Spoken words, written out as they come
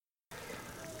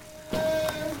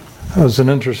That was an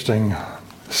interesting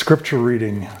scripture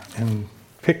reading in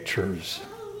pictures.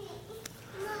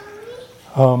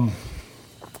 By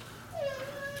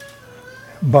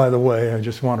the way, I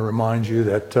just want to remind you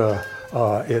that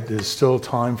it is still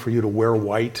time for you to wear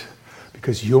white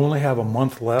because you only have a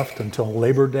month left until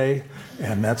Labor Day,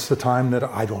 and that's the time that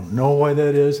I don't know why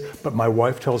that is, but my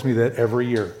wife tells me that every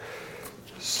year.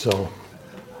 So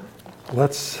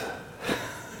let's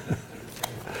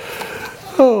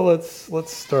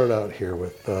start out here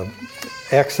with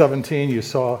Acts 17. You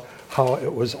saw how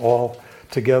it was all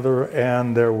together,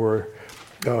 and there were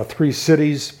 3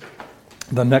 cities,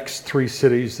 the next 3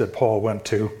 cities that Paul went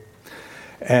to,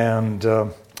 and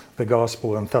the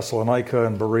gospel in Thessalonica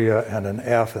and Berea and in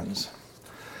Athens.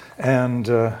 And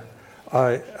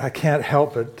I can't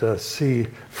help but see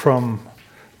from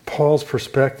Paul's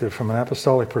perspective, from an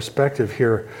apostolic perspective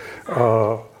here,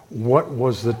 what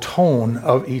was the tone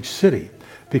of each city.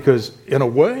 Because in a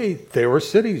way, they were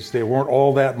cities. They weren't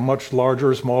all that much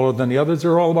larger or smaller than the others.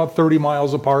 They're all about 30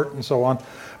 miles apart and so on.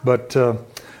 But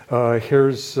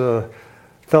here's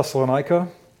Thessalonica,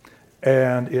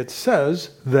 and it says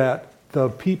that the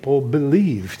people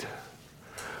believed.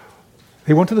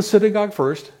 He went to the synagogue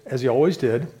first, as he always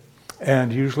did,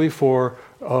 and usually for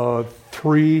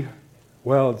 3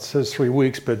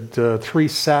 weeks, but 3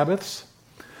 Sabbaths.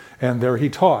 And there he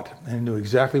taught, and he knew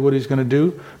exactly what he was going to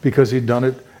do because he'd done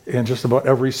it in just about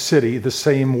every city the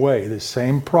same way, the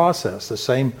same process, the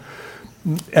same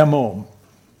MO,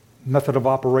 method of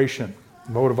operation,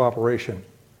 mode of operation.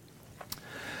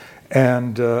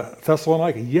 And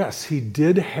Thessalonica, yes, he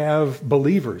did have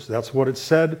believers. That's what it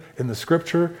said in the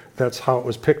scripture. That's how it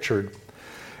was pictured.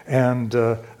 And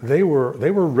they were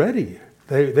ready.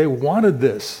 They wanted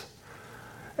this.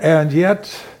 And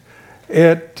yet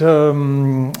it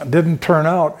didn't turn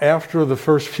out after the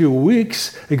first few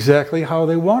weeks exactly how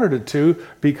they wanted it to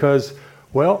because,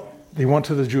 well, they went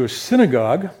to the Jewish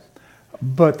synagogue,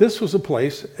 but this was a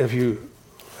place, if you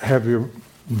have your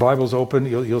Bibles open,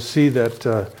 you'll see that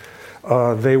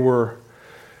they were,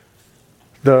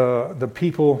 the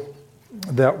people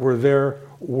that were there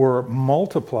were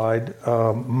multiplied,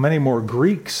 many more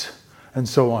Greeks and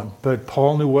so on. But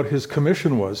Paul knew what his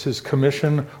commission was. His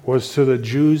commission was to the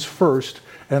Jews first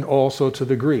and also to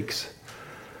the Greeks.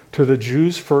 To the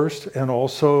Jews first and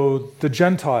also the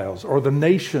Gentiles or the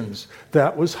nations.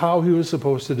 That was how he was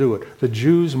supposed to do it. The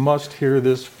Jews must hear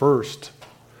this first.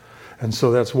 And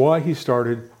so that's why he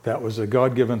started. That was a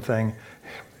God-given thing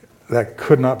that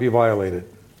could not be violated.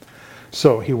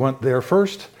 So he went there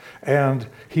first, and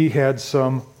he had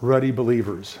some ready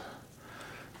believers.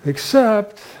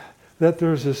 Except that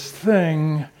there's this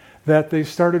thing that they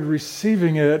started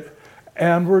receiving it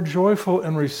and were joyful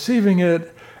in receiving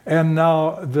it, and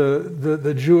now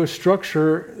the Jewish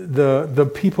structure, the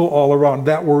people all around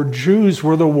that were Jews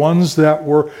were the ones that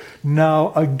were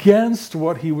now against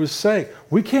what he was saying.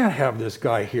 We can't have this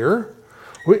guy here.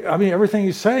 Everything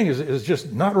he's saying is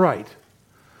just not right.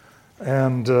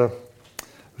 And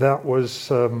that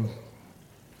was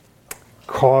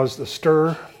caused a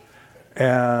stir.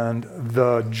 And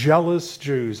the jealous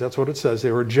Jews, that's what it says.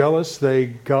 They were jealous. They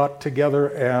got together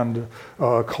and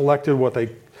collected what they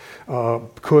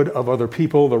could of other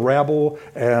people, the rabble,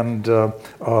 and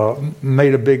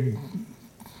made a big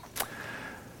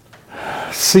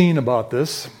scene about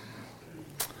this.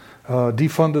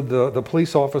 Defunded the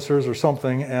police officers or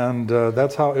something, and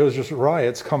that's how it was, just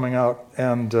riots coming out.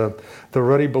 And the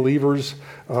ready believers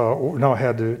now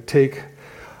had to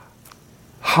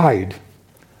hide.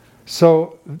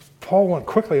 So Paul went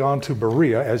quickly on to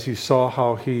Berea, as you saw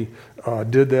how he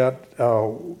did that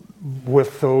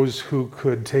with those who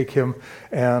could take him.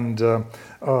 And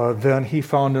then he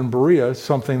found in Berea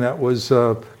something that was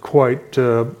quite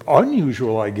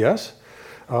unusual, I guess,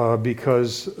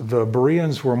 because the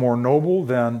Bereans were more noble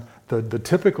than the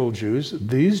typical Jews.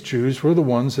 These Jews were the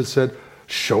ones that said,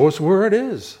 show us where it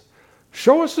is.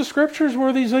 Show us the scriptures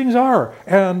where these things are.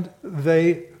 And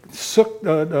they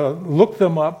looked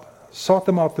them up, sought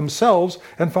them out themselves,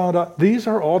 and found out these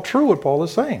are all true, what Paul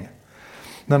is saying.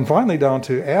 Then finally down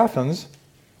to Athens,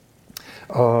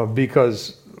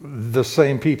 because the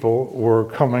same people were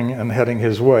coming and heading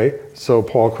his way, so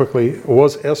Paul quickly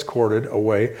was escorted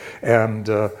away, and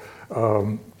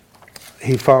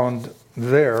he found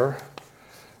there,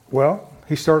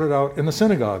 he started out in the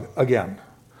synagogue again,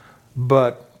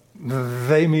 but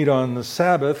they meet on the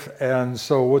Sabbath, and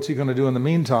so what's he going to do in the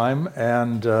meantime?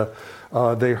 And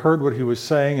they heard what he was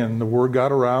saying, and the word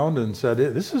got around and said,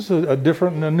 this is a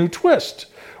different and a new twist.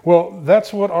 Well,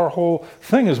 that's what our whole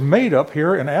thing is made up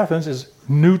here in Athens, is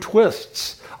new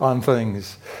twists on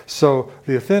things. So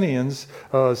the Athenians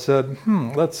said,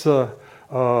 let's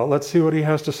see what he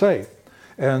has to say.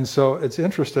 And so it's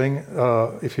interesting,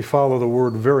 if you follow the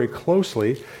word very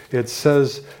closely, it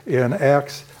says in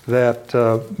Acts that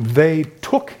they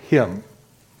took him.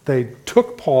 They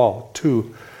took Paul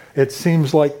to. It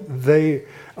seems like they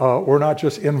were not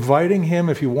just inviting him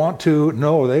if you want to.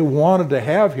 No, they wanted to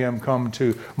have him come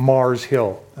to Mars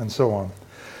Hill and so on.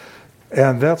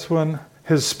 And that's when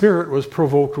his spirit was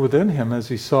provoked within him as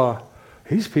he saw,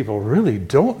 these people really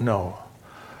don't know.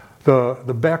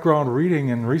 The background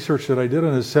reading and research that I did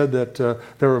on it said that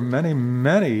there were many,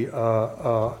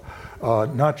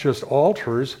 not just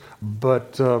altars,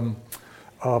 but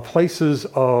places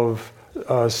of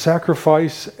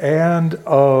sacrifice and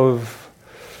of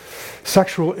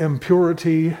sexual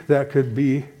impurity that could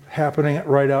be happening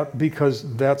right out,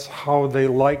 because that's how they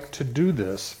like to do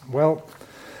this. Well,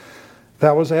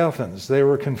 that was Athens. They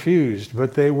were confused,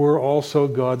 but they were also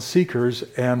God seekers,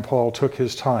 and Paul took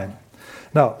his time.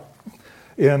 Now,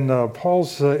 in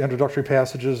Paul's introductory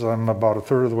passages, I'm about a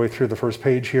third of the way through the first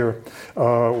page here,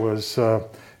 was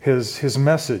his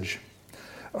message.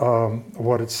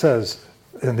 What it says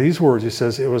in these words, he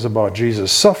says it was about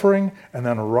Jesus suffering and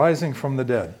then rising from the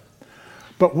dead.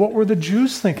 But what were the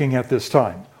Jews thinking at this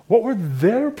time? What were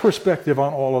their perspective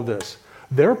on all of this?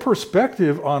 Their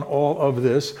perspective on all of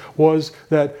this was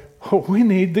that we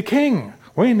need the king.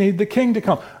 We need the king to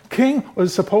come. King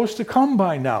was supposed to come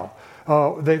by now.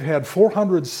 They've had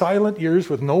 400 silent years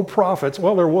with no prophets.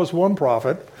 Well, there was one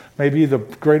prophet, maybe the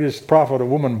greatest prophet a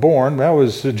woman born. That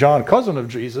was John, cousin of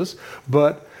Jesus.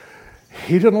 But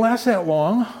he didn't last that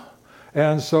long.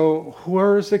 And so,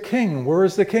 where is the king? Where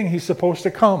is the king? He's supposed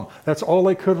to come. That's all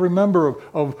they could remember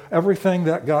of everything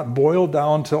that got boiled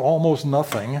down to almost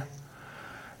nothing.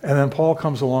 And then Paul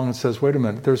comes along and says, wait a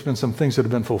minute, there's been some things that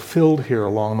have been fulfilled here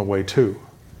along the way too.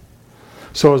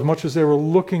 So as much as they were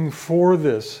looking for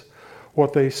this,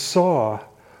 what they saw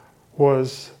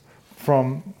was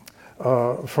from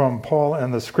Paul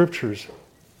and the scriptures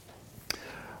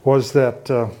was that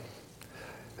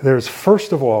there's,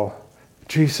 first of all,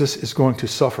 Jesus is going to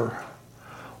suffer.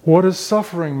 What does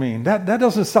suffering mean? That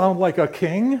doesn't sound like a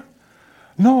king.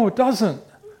 No, it doesn't.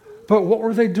 But what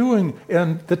were they doing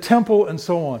in the temple and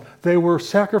so on? They were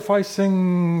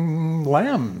sacrificing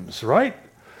lambs, right?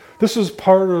 This was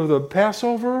part of the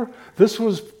Passover. This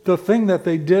was the thing that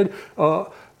they did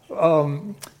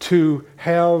to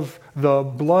have the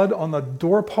blood on the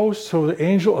doorpost so the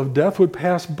angel of death would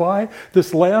pass by.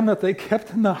 This lamb that they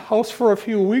kept in the house for a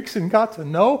few weeks and got to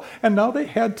know, and now they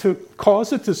had to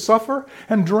cause it to suffer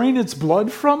and drain its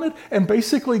blood from it and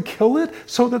basically kill it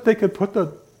so that they could put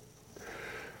the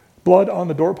blood on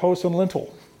the doorpost and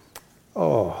lintel.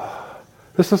 Oh,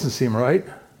 this doesn't seem right.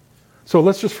 So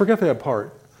let's just forget that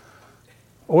part.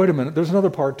 Oh, wait a minute, there's another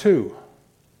part too.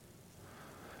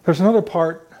 There's another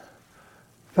part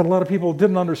that a lot of people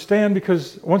didn't understand,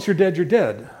 because once you're dead, you're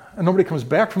dead. And nobody comes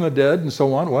back from the dead and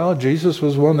so on. Well, Jesus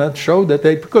was one that showed that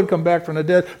they could come back from the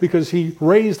dead because he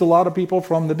raised a lot of people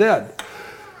from the dead.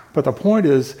 But the point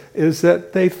is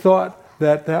that they thought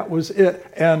that was it.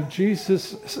 And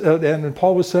Jesus, and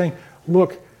Paul was saying,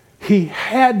 look, he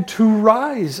had to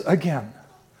rise again.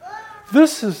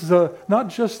 This is not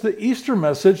just the Easter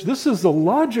message, this is the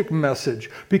logic message.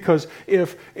 Because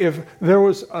if there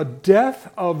was a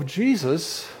death of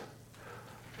Jesus,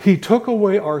 he took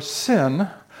away our sin,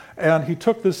 and he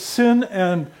took the sin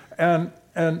and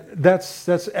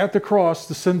that's at the cross,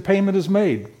 the sin payment is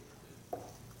made.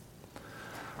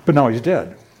 But now he's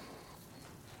dead.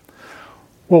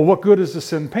 Well, what good is the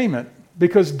sin payment?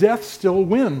 Because death still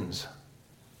wins.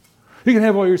 You can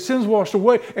have all your sins washed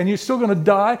away, and you're still going to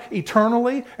die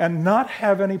eternally and not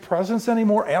have any presence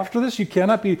anymore after this. You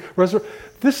cannot be resurrected.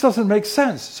 This doesn't make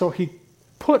sense. So he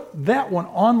put that one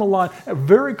on the line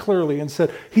very clearly and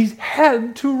said he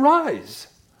had to rise.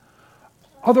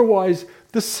 Otherwise,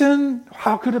 the sin,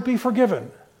 how could it be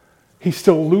forgiven? He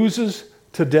still loses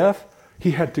to death. He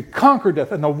had to conquer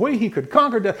death. And the way he could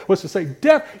conquer death was to say,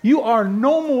 death, you are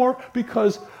no more,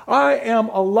 because I am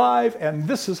alive, and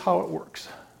this is how it works.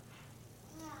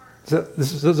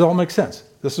 Does this all make sense?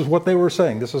 This is what they were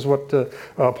saying. This is what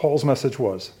Paul's message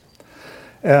was.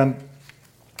 And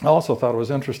I also thought it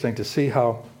was interesting to see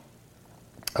how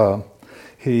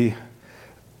he,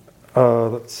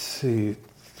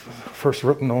 first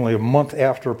written only a month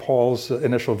after Paul's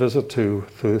initial visit to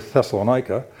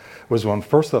Thessalonica, was when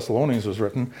First Thessalonians was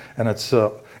written, and it's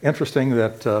interesting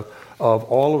that of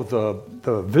all of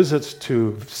the visits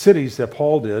to cities that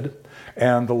Paul did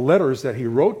and the letters that he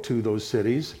wrote to those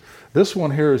cities, this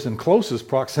one here is in closest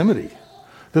proximity.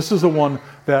 This is the one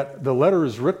that the letter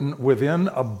is written within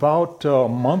about a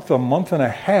month and a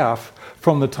half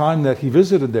from the time that he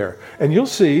visited there. And you'll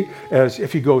see, as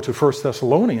if you go to 1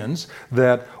 Thessalonians,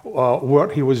 that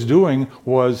what he was doing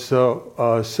was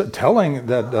telling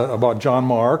that about John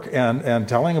Mark and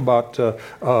telling about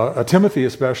Timothy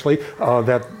especially,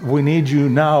 that we need you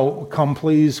now, come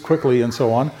please quickly, and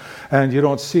so on. And you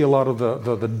don't see a lot of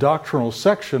the doctrinal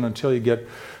section until you get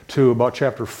to about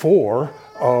chapter 4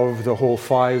 of the whole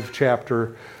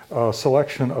 5-chapter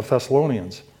selection of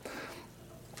Thessalonians.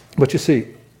 But you see,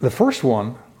 the first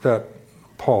one that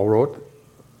Paul wrote,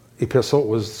 epistle,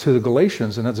 was to the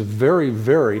Galatians, and it's very,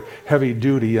 very heavy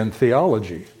duty in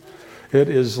theology. It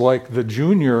is like the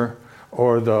junior,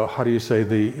 or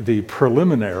the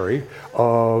preliminary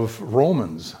of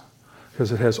Romans,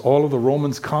 because it has all of the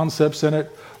Romans concepts in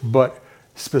it, but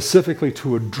specifically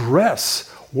to address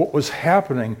what was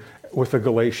happening with the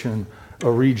Galatian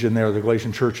region there, the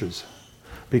Galatian churches,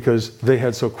 because they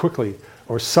had so quickly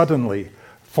or suddenly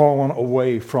fallen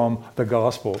away from the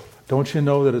gospel. Don't you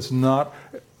know that it's not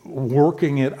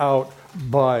working it out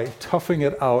by toughing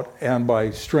it out and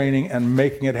by straining and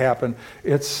making it happen?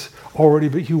 It's already,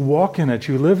 but you walk in it,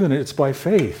 you live in it, it's by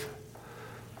faith.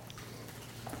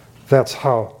 That's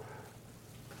how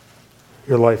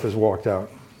your life is walked out.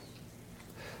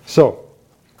 So,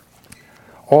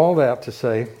 all that to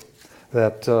say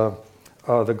that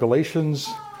the Galatians,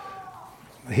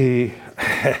 he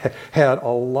had a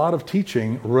lot of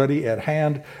teaching ready at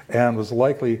hand and was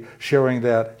likely sharing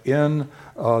that in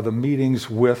the meetings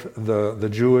with the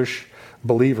Jewish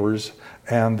believers,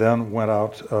 and then went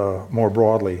out more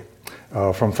broadly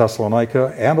from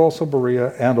Thessalonica and also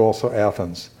Berea and also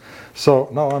Athens. So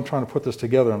now I'm trying to put this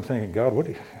together. I'm thinking, God,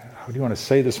 how do you want to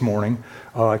say this morning?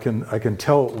 I can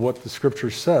tell what the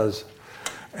Scripture says.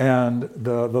 And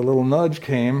the little nudge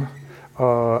came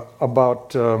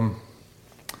about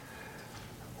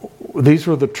these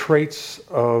were the traits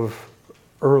of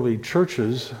early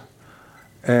churches,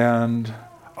 and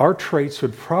our traits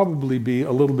would probably be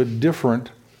a little bit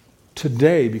different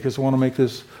today, because I want to make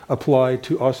this apply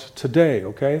to us today,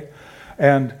 okay?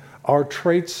 And our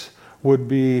traits would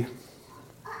be,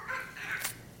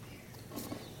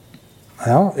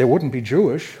 well, it wouldn't be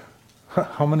Jewish.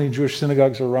 How many Jewish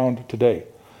synagogues are around today?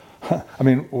 I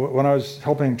mean, when I was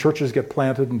helping churches get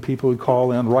planted and people would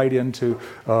call in right into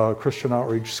Christian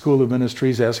Outreach School of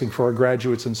Ministries asking for our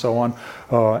graduates and so on,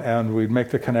 and we'd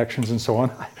make the connections and so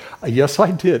on. Yes,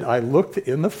 I did. I looked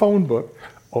in the phone book,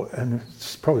 and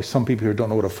there's probably some people here who don't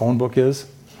know what a phone book is,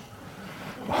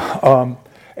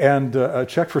 and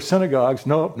checked for synagogues.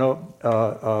 No.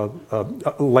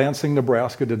 Lansing,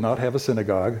 Nebraska did not have a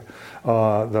synagogue.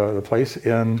 The place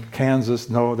in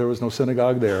Kansas, no, there was no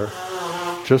synagogue there.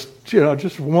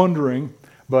 Just wondering,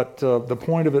 but the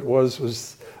point of it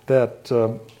was that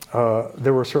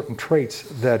there were certain traits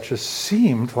that just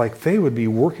seemed like they would be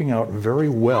working out very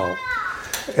well.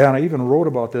 And I even wrote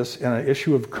about this in an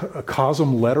issue of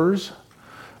Cosm Letters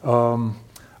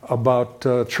about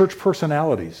church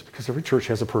personalities, because every church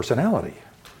has a personality.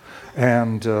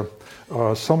 And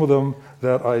some of them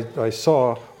that I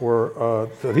saw were,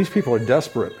 these people are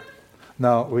desperate.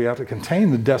 Now, we have to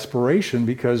contain the desperation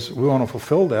because we want to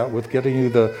fulfill that with getting you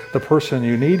the person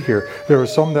you need here. There are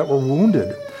some that were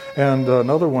wounded. And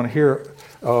another one here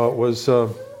was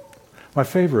my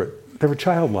favorite. They were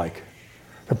childlike.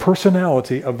 The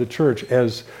personality of the church,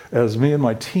 as me and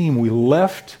my team, we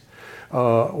left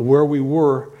where we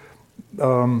were,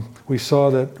 we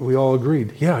saw that we all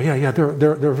agreed. Yeah.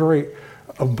 They're very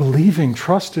believing,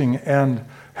 trusting, and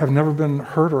have never been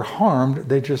hurt or harmed.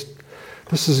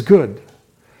 This is good.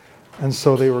 And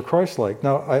so they were Christ-like.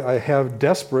 Now, I have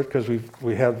desperate, because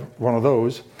we had one of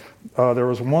those. There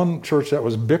was one church that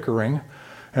was bickering,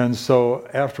 and so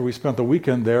after we spent the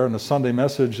weekend there, and the Sunday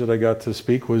message that I got to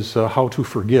speak was how to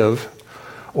forgive.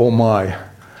 Oh my.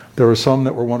 There were some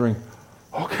that were wondering,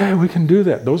 okay, we can do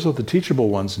that. Those are the teachable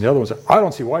ones. And the other ones, I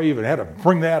don't see why you even had to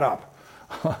bring that up.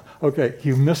 Okay,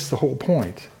 you missed the whole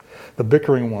point. The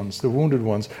bickering ones, the wounded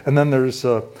ones. And then there's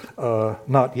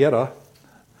not yeta.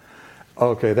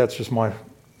 Okay, that's just my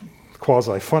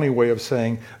quasi-funny way of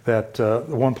saying that the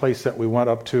one place that we went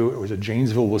up to, it was at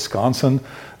Janesville, Wisconsin,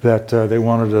 that they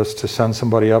wanted us to send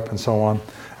somebody up and so on.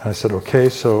 And I said, okay,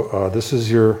 so this is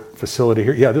your facility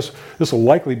here. Yeah, this will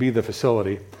likely be the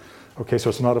facility. Okay, so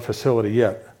it's not a facility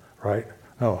yet, right?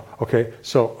 No. Okay,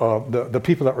 so the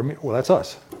people that were, well, that's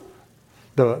us.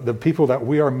 the people that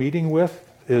we are meeting with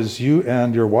is you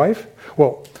and your wife.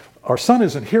 Well, our son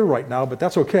isn't here right now, but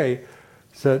that's okay.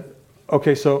 Said,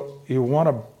 okay, so you want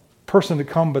a person to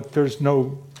come, but there's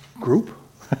no group?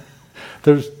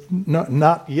 There's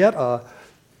not yet a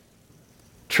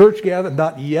church gathered,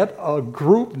 not yet a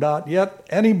group, not yet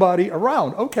anybody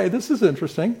around. Okay, this is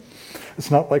interesting.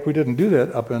 It's not like we didn't do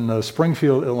that up in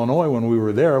Springfield, Illinois when we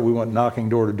were there. We went knocking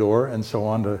door to door and so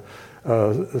on to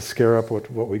scare up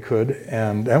what we could.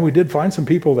 And we did find some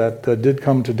people that did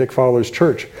come to Dick Fowler's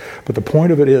church. But the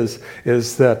point of it is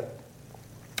that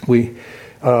we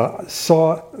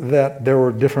saw that there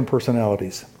were different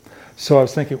personalities. So I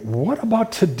was thinking, what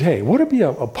about today? What would be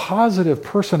a positive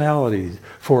personality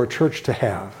for a church to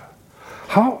have?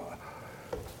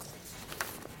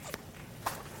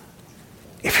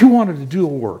 If you wanted to do a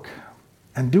work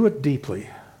and do it deeply,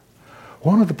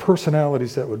 one of the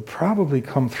personalities that would probably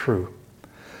come through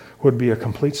would be a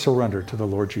complete surrender to the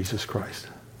Lord Jesus Christ.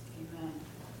 Amen.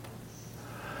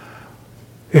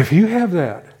 If you have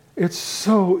that, it's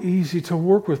so easy to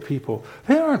work with people.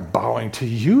 They aren't bowing to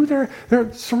you. They're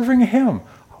serving Him.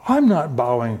 I'm not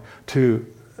bowing to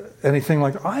anything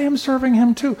like that. I am serving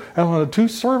Him too. And when the two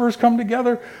servers come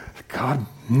together, God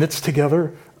knits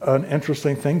together an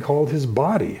interesting thing called His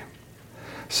body.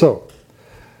 So,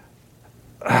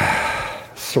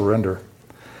 surrender.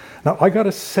 Now, I got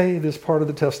to say this part of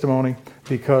the testimony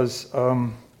because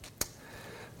it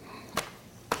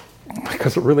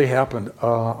really happened.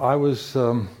 I was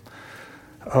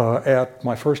at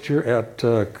my first year at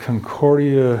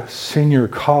Concordia Senior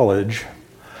College,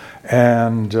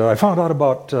 and I found out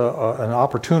about an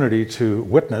opportunity to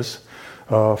witness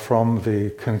from the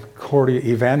Concordia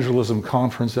Evangelism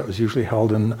Conference that was usually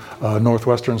held in a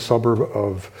northwestern suburb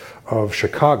of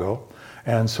Chicago.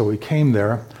 And so we came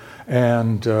there,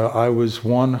 and I was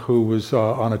one who was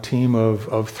on a team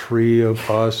of three of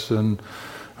us, and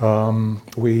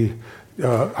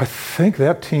I think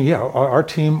that team, our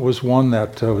team was one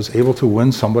that was able to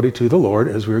win somebody to the Lord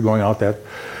as we were going out that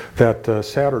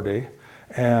Saturday,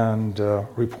 and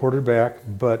reported back.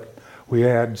 But we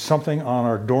had something on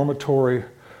our dormitory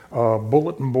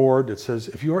bulletin board that says,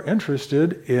 if you are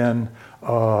interested in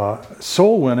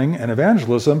soul winning and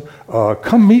evangelism,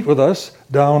 come meet with us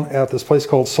down at this place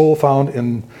called Soul Found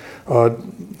in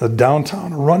the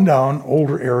downtown, rundown,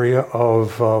 older area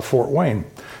of Fort Wayne.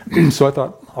 So I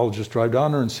thought, I'll just drive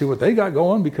down there and see what they got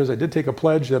going, because I did take a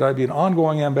pledge that I'd be an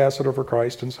ongoing ambassador for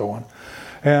Christ and so on.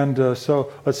 And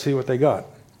so let's see what they got.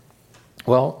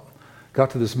 Well,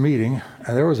 got to this meeting,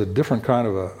 and there was a different kind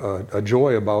of a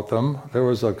joy about them. There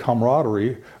was a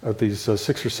camaraderie of these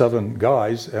 6 or 7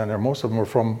 guys, and most of them were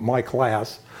from my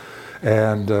class,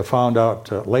 and found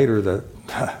out later that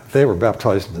they were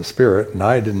baptized in the Spirit, and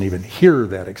I didn't even hear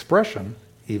that expression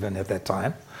even at that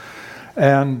time.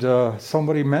 And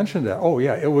somebody mentioned that. Oh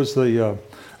yeah, it was the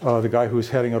guy who was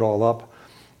heading it all up,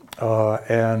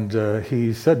 and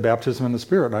he said baptism in the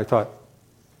Spirit, and I thought,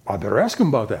 I better ask him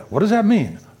about that. What does that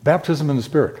mean? Baptism in the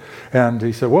Spirit. And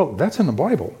he said, well, that's in the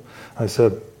Bible. I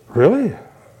said, really?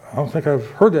 I don't think I've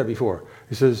heard that before.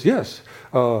 He says, yes,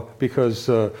 because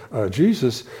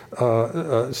Jesus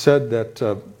said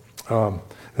that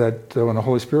when the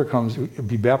Holy Spirit comes, you'll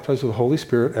be baptized with the Holy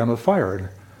Spirit and with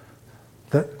fire.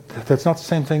 And that's not the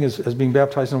same thing as being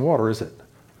baptized in water, is it?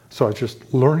 So I was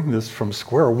just learning this from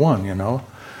square one, you know.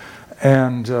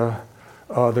 And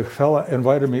the fella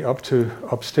invited me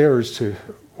upstairs to,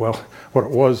 well, what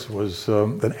it was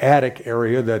an attic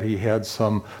area that he had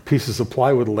some pieces of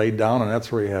plywood laid down, and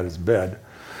that's where he had his bed.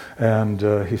 And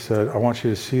he said, I want you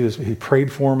to see this. He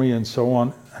prayed for me and so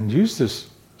on, and used this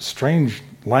strange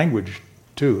language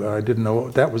too. I didn't know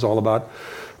what that was all about,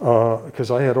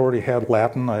 because I had already had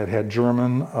Latin, I had had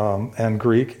German and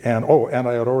Greek, and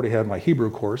I had already had my Hebrew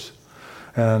course.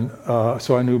 And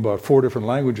so I knew about 4 different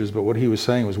languages, but what he was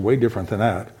saying was way different than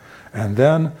that. And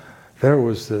then there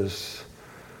was this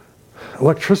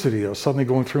electricity that was suddenly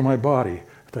going through my body.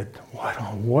 I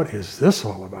thought, what is this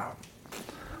all about?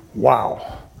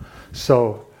 Wow.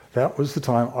 So that was the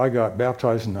time I got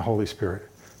baptized in the Holy Spirit.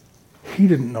 He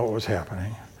didn't know what was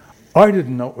happening. I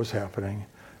didn't know what was happening.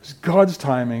 It was God's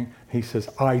timing. He says,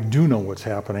 I do know what's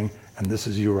happening, and this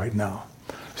is you right now.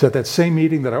 So at that same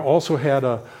meeting that I also had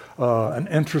an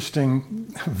interesting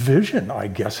vision, I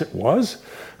guess it was,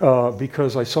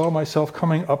 because I saw myself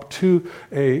coming up to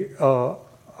a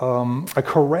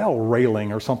corral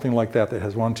railing or something like that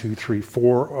has 1, 2, 3,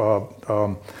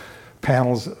 4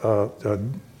 panels,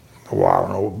 well, I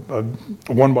don't know,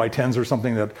 1x10s or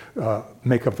something that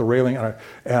make up the railing.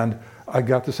 And I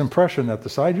got this impression that the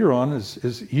side you're on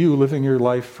is you living your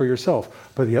life for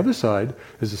yourself. But the other side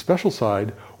is a special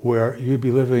side where you'd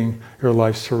be living your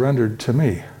life surrendered to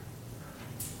me.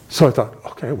 So I thought,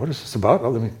 okay, what is this about?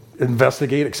 Let me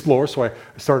investigate, explore. So I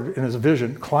started in his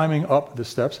vision, climbing up the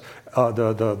steps,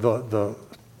 the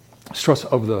struts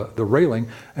of the railing,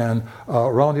 and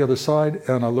around the other side,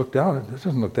 and I looked down. It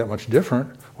doesn't look that much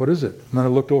different. What is it? And then I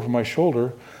looked over my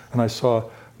shoulder, and I saw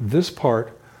this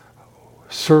part,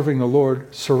 serving the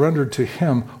Lord, surrendered to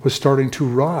Him, was starting to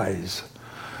rise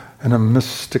in a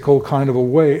mystical kind of a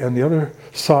way, and the other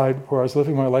side, where I was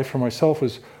living my life for myself,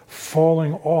 was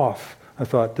falling off. I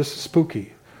thought, this is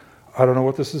spooky. I don't know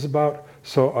what this is about.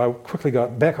 So I quickly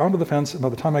got back onto the fence, and by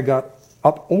the time I got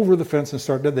up over the fence and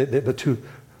started, the two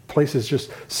places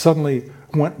just suddenly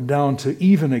went down to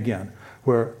even again,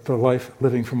 where the life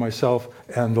living for myself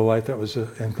and the life that was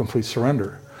in complete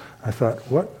surrender. I thought,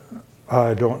 what?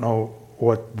 I don't know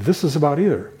what this is about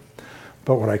either.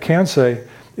 But what I can say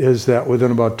is that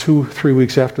within about 2-3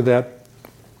 weeks after that,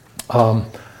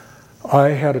 I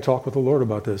had a talk with the Lord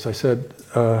about this. I said,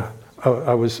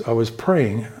 I was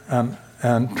praying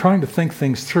and trying to think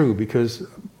things through, because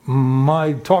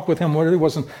my talk with Him really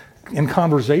wasn't in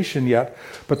conversation yet.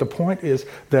 But the point is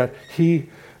that He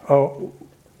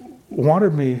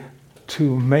wanted me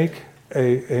to make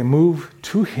a move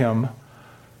to Him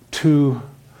to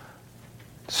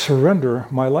surrender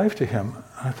my life to Him.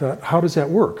 I thought, how does that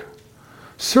work?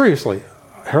 Seriously,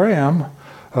 here I am,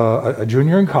 a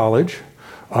junior in college.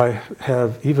 I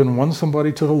have even won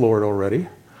somebody to the Lord already,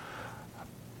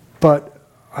 but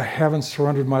I haven't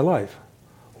surrendered my life.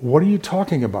 What are you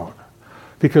talking about?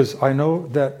 Because I know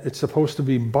that it's supposed to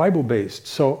be Bible-based.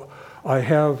 So I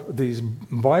have these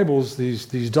Bibles,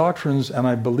 these doctrines, and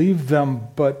I believe them,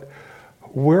 but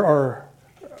where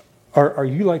are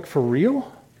you, like, for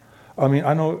real? I mean,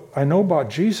 I know about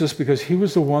Jesus because He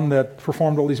was the one that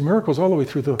performed all these miracles all the way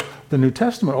through the New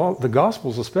Testament, all the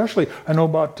Gospels especially. I know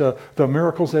about the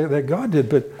miracles that God did,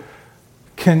 but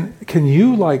can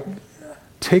you, like,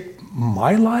 take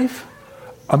my life?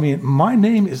 I mean, my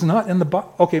name is not in the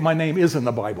Bible. Okay, my name is in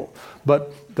the Bible,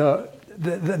 but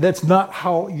that's not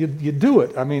how you do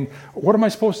it. I mean, what am I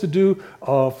supposed to do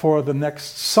for the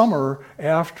next summer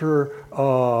after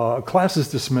class is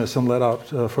dismissed and let out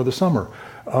for the summer?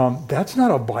 That's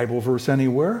not a Bible verse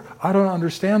anywhere. I don't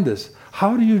understand this.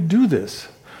 How do you do this?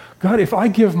 God, if I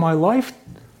give my life,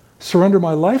 surrender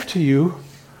my life to you,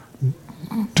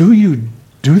 do you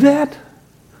do that?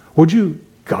 Would you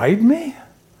guide me?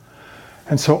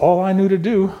 And so all I knew to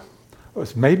do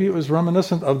was, maybe it was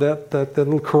reminiscent of that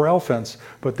little corral fence.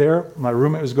 But there, my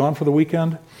roommate was gone for the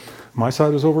weekend. My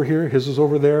side was over here, his was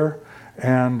over there.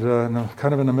 And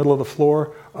kind of in the middle of the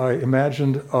floor, I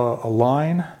imagined a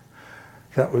line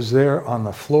that was there on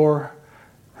the floor.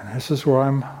 And this is where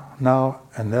I'm now.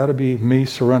 And that'll be me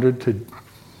surrendered to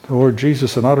the Lord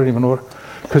Jesus. And I don't even know what,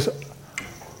 because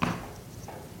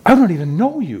I don't even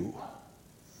know you.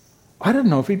 I didn't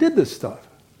know if He did this stuff.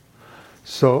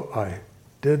 So I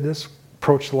did this,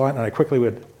 approached the line, and I quickly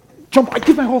would jump. I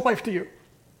give my whole life to you.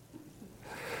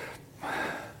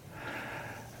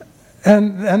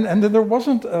 And then there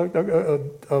wasn't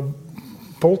a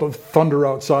bolt of thunder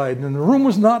outside, and the room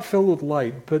was not filled with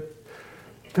light, but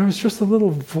there was just a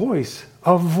little voice,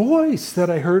 a voice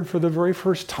that I heard for the very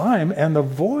first time, and the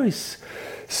voice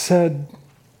said,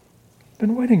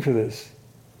 "Been waiting for this.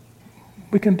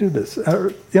 We can do this."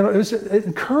 It was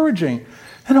encouraging,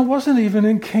 and it wasn't even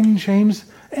in King James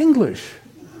English.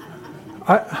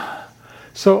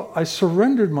 So I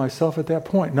surrendered myself at that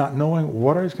point, not knowing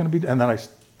what I was going to be, and then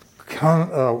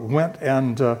I went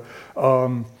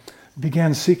and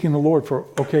began seeking the Lord for,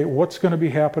 okay, what's going to be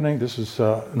happening? This is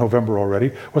November already.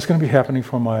 What's going to be happening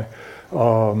for my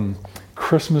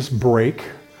Christmas break?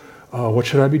 What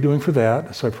should I be doing for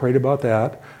that? So I prayed about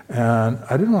that. And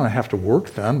I didn't want to have to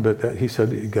work then, but He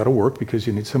said, you got to work because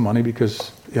you need some money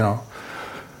because,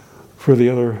 for the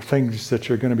other things that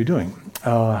you're going to be doing.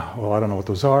 Well, I don't know what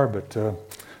those are, but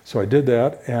so I did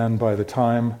that. And by the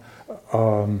time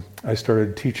I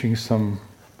started teaching some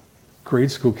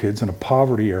grade school kids in a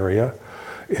poverty area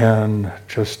and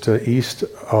just east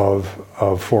of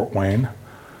Fort Wayne,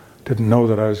 didn't know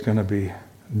that I was going to be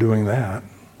doing that.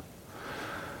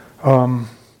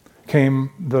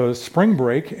 Came the spring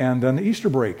break and then the Easter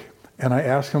break. And I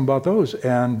asked him about those.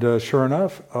 And sure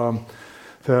enough,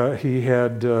 he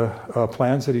had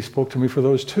plans that he spoke to me for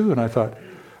those too. And I thought,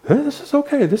 this is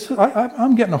okay.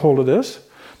 I'm getting a hold of this.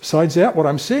 Besides that, what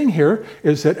I'm seeing here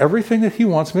is that everything that He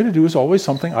wants me to do is always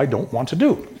something I don't want to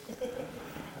do.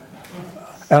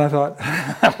 And I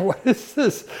thought, what is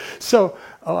this? So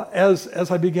as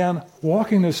I began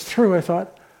walking this through, I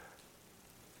thought,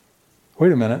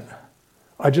 wait a minute.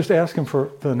 I just asked him for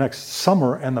the next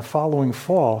summer and the following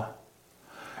fall.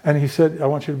 And he said, I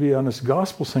want you to be on this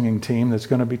gospel singing team that's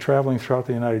going to be traveling throughout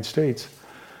the United States.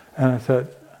 And I thought,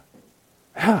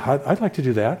 yeah, I'd like to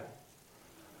do that.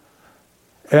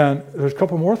 And there's a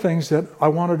couple more things that I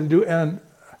wanted to do, and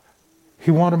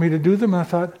he wanted me to do them. And I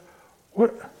thought,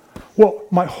 what? Well,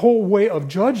 my whole way of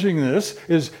judging this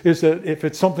is that if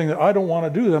it's something that I don't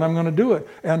want to do, then I'm going to do it.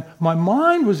 And my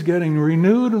mind was getting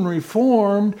renewed and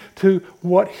reformed to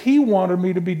what he wanted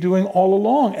me to be doing all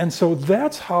along. And so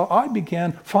that's how I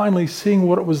began finally seeing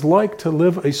what it was like to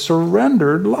live a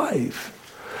surrendered life.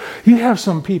 You have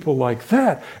some people like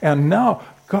that, and now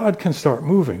God can start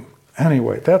moving.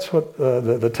 Anyway, that's what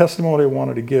the testimony I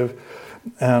wanted to give.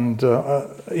 And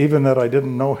even that I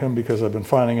didn't know him, because I've been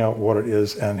finding out what it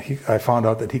is, and I found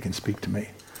out that he can speak to me.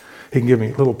 He can give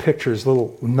me little pictures,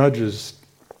 little nudges,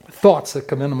 thoughts that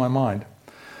come into my mind.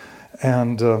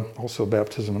 And also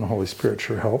baptism in the Holy Spirit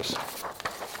sure helps.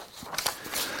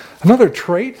 Another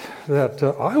trait that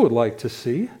I would like to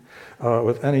see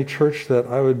with any church that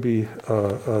I would be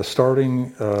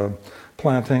starting,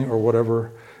 planting, or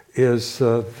whatever, is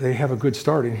they have a good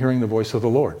start in hearing the voice of the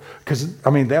Lord. Because,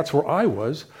 that's where I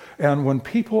was. And when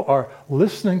people are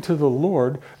listening to the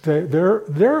Lord,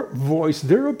 their voice,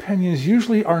 their opinions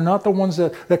usually are not the ones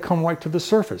that come right to the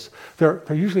surface. They're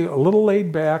usually a little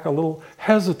laid back, a little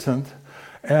hesitant,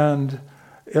 and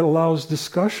it allows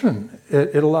discussion.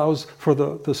 It allows for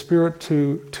the Spirit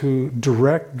to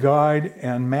direct, guide,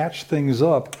 and match things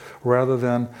up, rather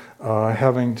than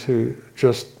having to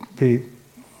just be...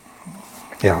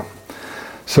 Yeah.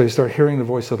 So you start hearing the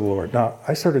voice of the Lord. Now,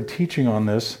 I started teaching on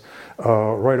this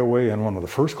right away in one of the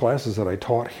first classes that I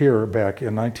taught here back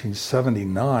in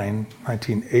 1979,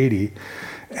 1980.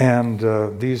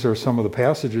 And these are some of the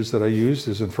passages that I used,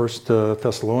 is in 1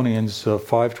 Thessalonians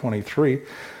 5:23.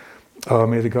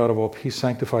 May the God of all peace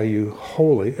sanctify you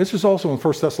wholly. This is also in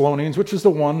 1 Thessalonians, which is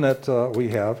the one that we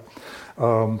have,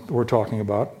 we're talking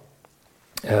about,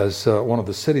 as one of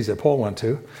the cities that Paul went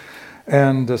to.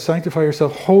 And sanctify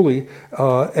yourself wholly,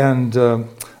 and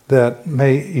that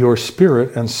may your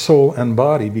spirit and soul and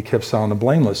body be kept sound and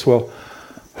blameless. Well,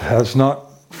 that's not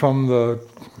from the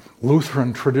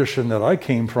Lutheran tradition that I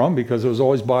came from, because it was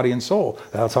always body and soul.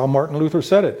 That's how Martin Luther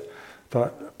said it.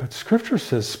 But Scripture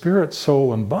says spirit,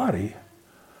 soul, and body.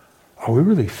 Are we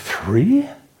really three?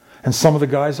 And some of the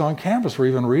guys on campus were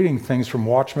even reading things from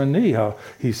Watchman Nee, how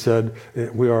he said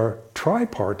we are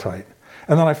tripartite.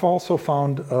 And then I've also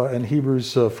found in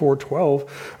Hebrews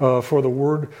 4:12, for the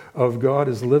word of God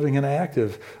is living and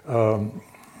active,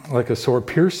 like a sword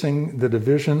piercing the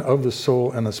division of the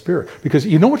soul and the spirit. Because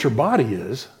you know what your body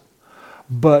is,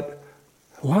 but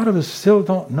a lot of us still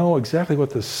don't know exactly what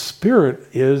the spirit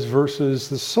is versus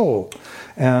the soul.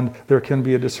 And there can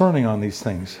be a discerning on these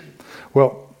things.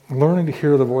 Well, learning to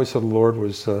hear the voice of the Lord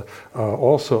was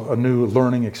also a new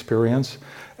learning experience.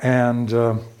 And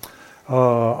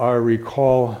I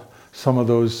recall some of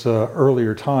those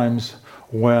earlier times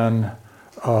when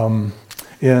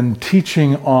in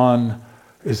teaching on,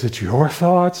 is it your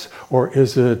thoughts or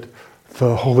is it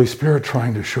the Holy Spirit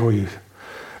trying to show you?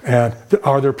 And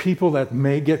are there people that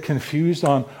may get confused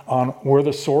on where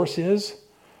the source is?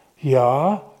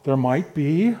 Yeah, there might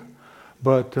be.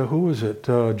 But who was it?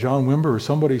 John Wimber or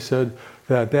somebody said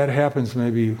that happens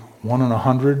maybe 1 in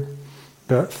 100,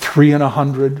 3 in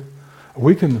 100.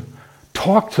 We can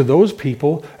talk to those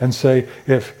people and say,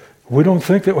 if we don't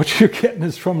think that what you're getting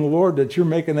is from the Lord, that you're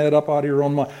making that up out of your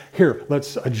own mind. Here,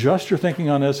 let's adjust your thinking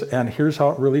on this, and here's how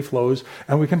it really flows,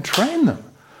 and we can train them.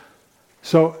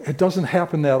 So it doesn't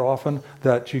happen that often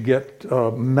that you get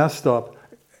messed up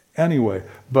anyway.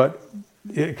 But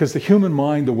because the human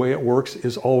mind, the way it works,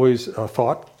 is always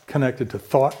thought connected to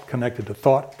thought, connected to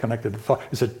thought, connected to thought.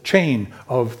 It's a chain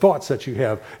of thoughts that you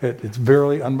have.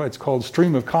 It's called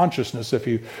stream of consciousness, if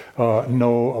you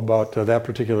know about that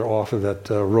particular author that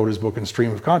wrote his book in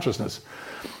Stream of Consciousness.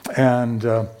 And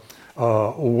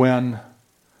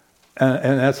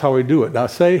that's how we do it. Now,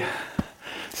 say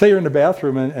you're in the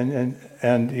bathroom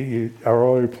and you are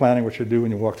already planning what you do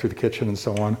when you walk through the kitchen and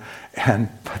so on, and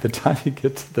by the time you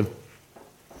get to the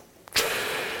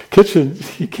kitchen,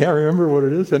 you can't remember what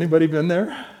it is. Anybody been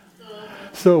there?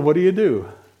 So what do?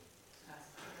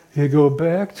 You go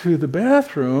back to the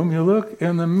bathroom, you look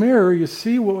in the mirror, you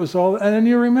see what was all, and then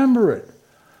you remember it.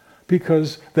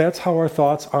 Because that's how our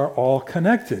thoughts are all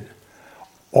connected.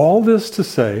 All this to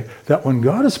say that when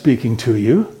God is speaking to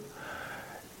you,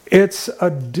 It's a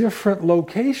different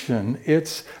location.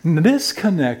 It's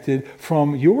disconnected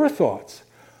from your thoughts.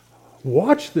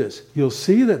 Watch this. You'll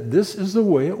see that this is the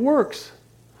way it works.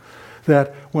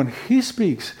 That when he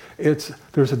speaks,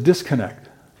 there's a disconnect.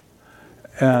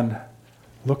 And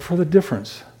look for the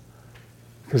difference.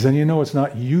 Because then you know it's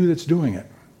not you that's doing it.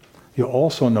 You'll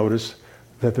also notice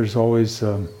that there's always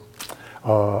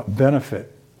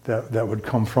benefit that would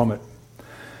come from it.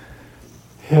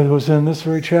 It was in this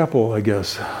very chapel, I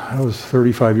guess. That was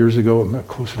 35 years ago,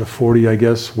 closer to 40, I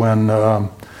guess, when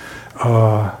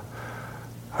I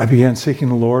began seeking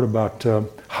the Lord about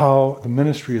how the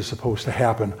ministry is supposed to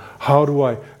happen. How do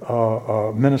I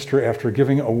minister after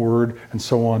giving a word and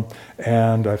so on?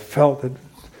 And I felt that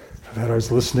I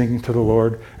was listening to the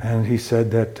Lord, and he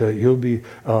said that you'll be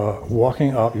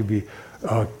walking up, you'll be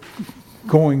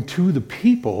going to the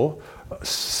people,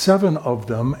 7 of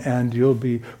them, and you'll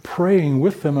be praying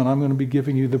with them, and I'm going to be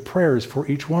giving you the prayers for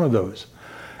each one of those.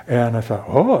 And I thought,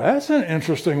 oh, that's an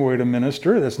interesting way to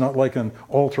minister. That's not like an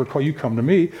altar call, you come to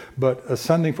me, but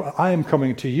I am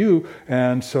coming to you.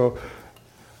 And so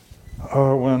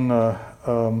when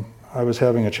I was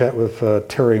having a chat with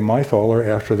Terry Mythaler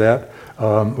after that,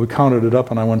 we counted it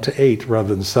up, and I went to 8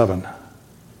 rather than 7.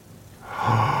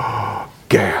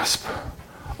 Gasp.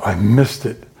 I missed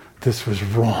it. This was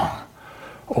wrong.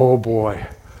 Oh boy,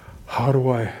 how do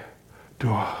I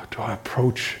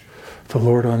approach the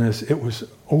Lord on this? It was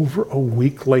over a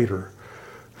week later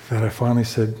that I finally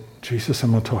said, Jesus,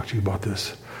 I'm going to talk to you about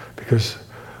this because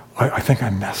I think I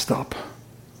messed up.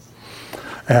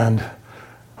 And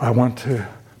I went to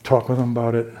talk with him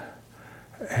about it,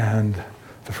 and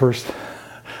the first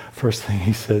thing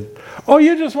he said, oh,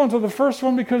 you just went to the first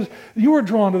one because you were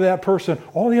drawn to that person.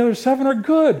 All the other 7 are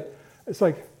good. It's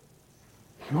like,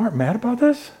 you aren't mad about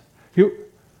this?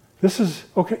 This is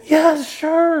okay. Yes,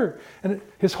 sure. And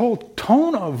his whole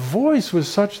tone of voice was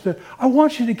such that I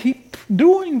want you to keep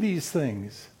doing these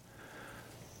things.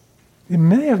 You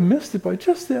may have missed it by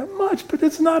just that much, but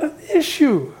it's not an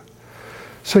issue.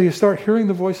 So you start hearing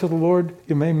the voice of the Lord.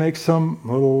 You may make some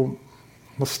little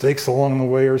mistakes along the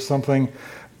way or something,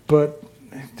 but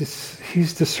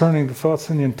he's discerning the thoughts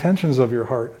and the intentions of your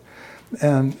heart,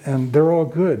 and they're all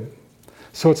good.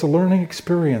 So it's a learning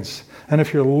experience. And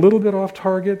if you're a little bit off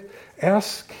target,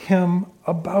 ask him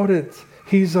about it.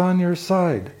 He's on your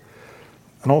side.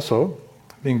 And also,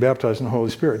 being baptized in the Holy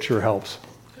Spirit sure helps.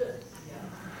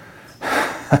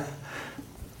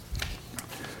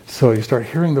 So you start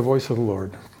hearing the voice of the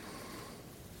Lord,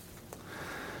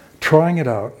 trying it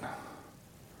out,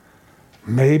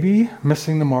 maybe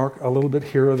missing the mark a little bit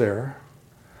here or there,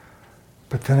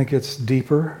 but then it gets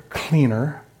deeper,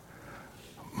 cleaner,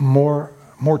 more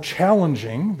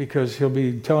challenging, because he'll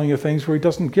be telling you things where he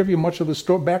doesn't give you much of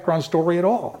the background story at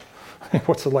all.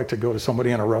 What's it like to go to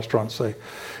somebody in a restaurant and say,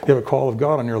 you have a call of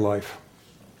God on your life?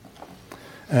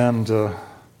 And you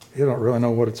don't really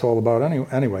know what it's all about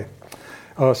anyway.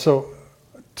 So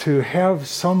to have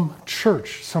some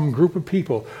church, some group of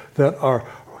people that are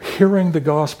hearing the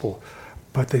gospel,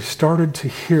 but they've started to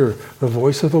hear the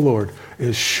voice of the Lord,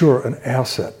 is sure an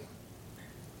asset.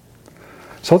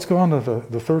 So let's go on to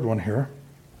the third one here.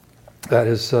 That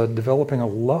is developing a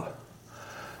love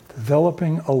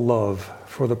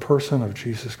for the person of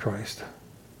Jesus Christ.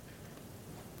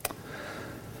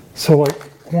 So like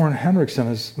Warren Hendrickson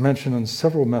has mentioned in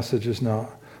several messages now,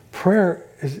 prayer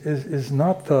is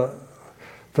not the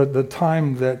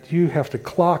time that you have to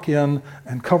clock in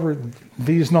and cover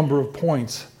these number of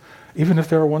points, even if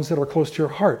there are ones that are close to your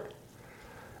heart.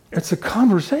 It's a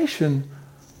conversation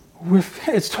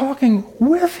it's talking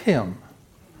with him.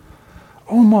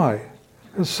 Oh my,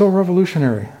 it's so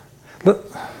revolutionary.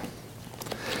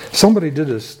 Somebody did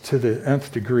this to the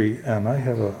nth degree, and I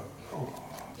have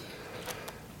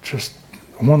just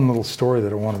one little story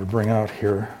that I wanted to bring out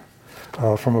here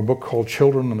from a book called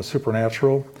Children and the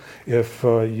Supernatural. If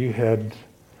you had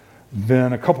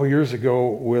been a couple years ago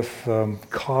with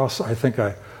COS, I think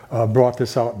I brought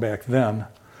this out back then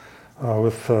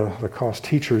with the COS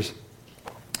teachers.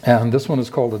 And this one is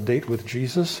called A Date with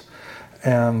Jesus.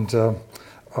 And the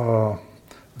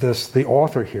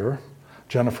author here,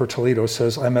 Jennifer Toledo,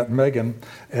 says, I met Megan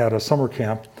at a summer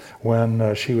camp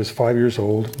when she was 5 years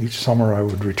old. Each summer I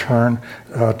would return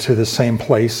to the same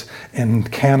place in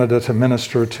Canada to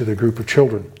minister to the group of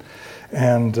children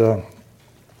and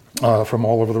from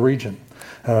all over the region.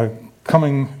 A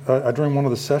during one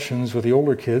of the sessions with the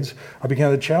older kids, I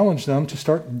began to challenge them to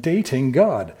start dating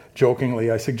God.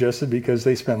 Jokingly, I suggested, because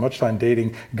they spent much time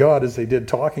dating God as they did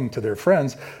talking to their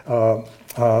friends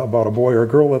about a boy or a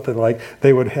girl that they like,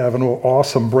 they would have an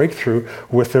awesome breakthrough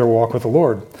with their walk with the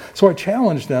Lord. So I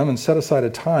challenged them and set aside a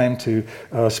time to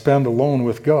spend alone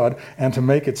with God and to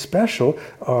make it special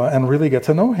and really get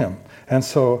to know Him. And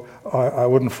so I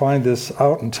wouldn't find this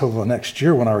out until the next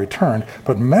year when I returned.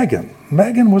 But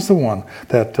Megan was the one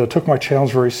that took my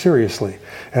challenge very seriously.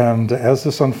 And as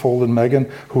this unfolded, Megan,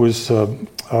 who was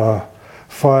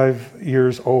 5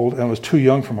 years old and was too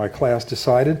young for my class,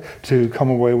 decided to come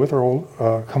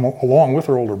along with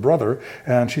her older brother,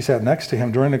 and she sat next to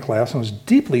him during the class and was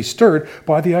deeply stirred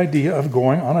by the idea of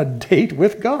going on a date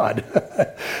with God.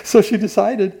 So she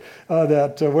decided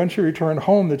that when she returned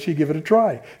home that she'd give it a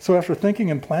try. So after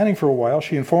thinking and planning for a while,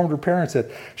 she informed her parents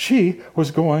that she was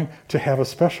going to have a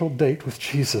special date with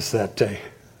Jesus that day.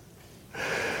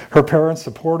 Her parents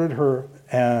supported her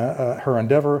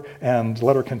endeavor and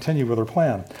let her continue with her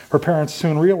plan. Her parents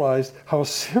soon realized how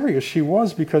serious she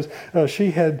was because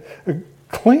she had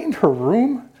cleaned her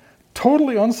room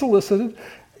totally unsolicited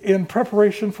in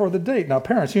preparation for the date. Now,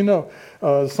 parents, you know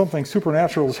something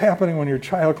supernatural is happening when your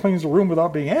child cleans the room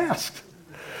without being asked.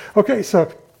 Okay,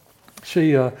 so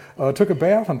she took a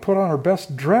bath and put on her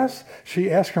best dress. She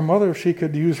asked her mother if she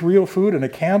could use real food and a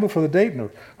candle for the date.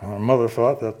 And her mother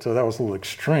thought that was a little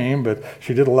extreme, but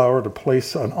she did allow her to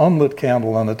place an unlit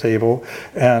candle on the table,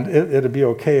 and it'd be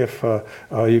okay if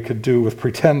you could do with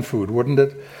pretend food, wouldn't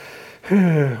it?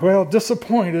 Well,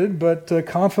 disappointed, but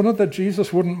confident that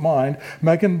Jesus wouldn't mind,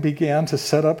 Megan began to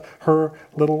set up her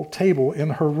little table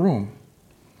in her room.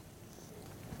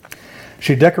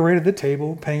 She decorated the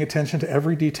table, paying attention to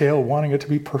every detail, wanting it to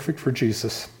be perfect for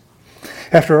Jesus.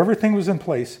 After everything was in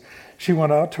place, she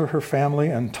went out to her family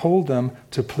and told them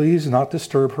to please not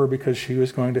disturb her because she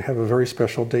was going to have a very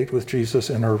special date with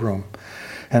Jesus in her room.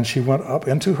 And she went up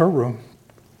into her room,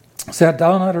 sat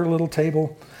down at her little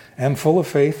table, and full of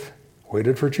faith,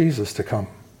 waited for Jesus to come.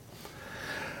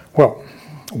 Well,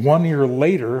 1 year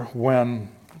later, when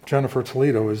Jennifer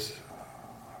Toledo was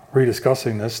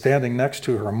rediscussing this, standing next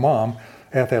to her mom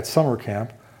at that summer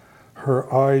camp,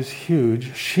 her eyes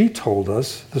huge, she told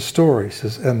us the story. She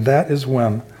says, and that is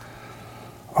when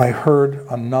I heard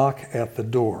a knock at the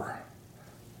door.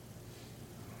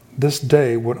 This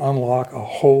day would unlock a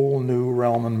whole new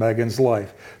realm in Megan's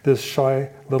life. This shy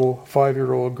little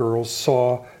 5-year-old girl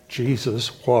saw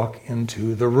Jesus walk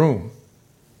into the room.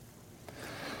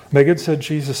 Megan said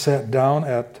Jesus sat down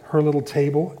at her little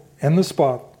table in the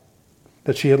spot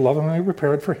that she had lovingly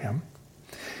prepared for him.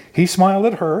 He smiled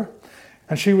at her,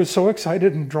 and she was so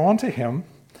excited and drawn to him.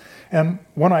 And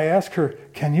when I asked her,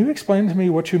 can you explain to me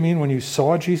what you mean when you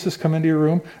saw Jesus come into your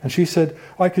room? And she said,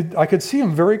 I could see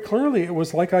him very clearly. It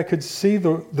was like I could see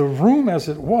the room as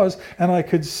it was, and I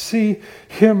could see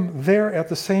him there at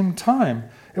the same time.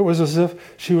 It was as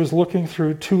if she was looking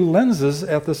through two lenses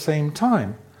at the same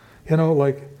time. You know,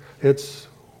 like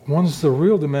one's the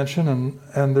real dimension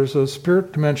and there's a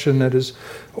spirit dimension that is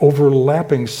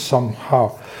overlapping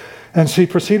somehow. And she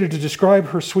proceeded to describe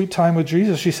her sweet time with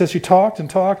Jesus. She says she talked and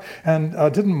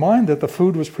didn't mind that the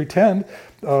food was pretend.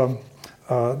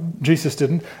 Jesus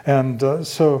didn't. And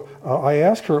so I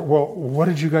asked her, well, what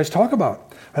did you guys talk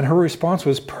about? And her response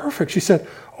was perfect. She said,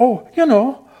 oh, you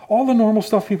know, all the normal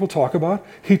stuff people talk about.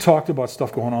 He talked about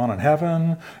stuff going on in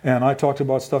heaven, and I talked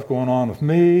about stuff going on with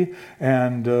me,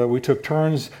 and we took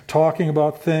turns talking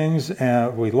about things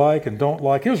we like and don't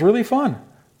like. It was really fun.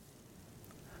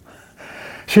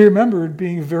 She remembered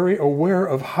being very aware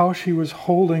of how she was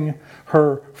holding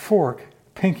her fork,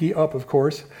 pinky up, of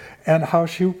course, and how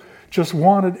she just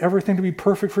wanted everything to be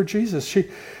perfect for Jesus.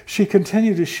 She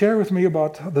continued to share with me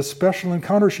about the special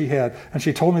encounter she had, and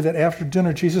she told me that after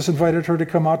dinner, Jesus invited her to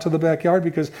come out to the backyard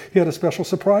because he had a special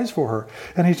surprise for her.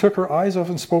 And he took her eyes off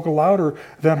and spoke louder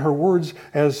than her words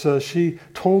as she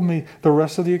told me the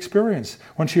rest of the experience.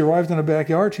 When she arrived in the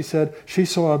backyard, she said she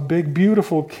saw a big,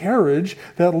 beautiful carriage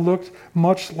that looked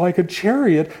much like a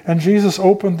chariot, and Jesus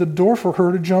opened the door for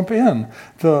her to jump in.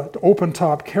 The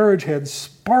open-top carriage had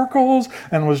sparkles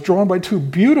and was drawn by two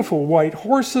beautiful white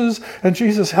horses, and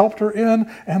Jesus helped her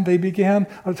in, and they began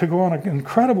to go on an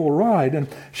incredible ride. And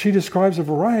she describes a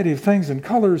variety of things and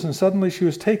colors, and suddenly she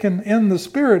was taken in the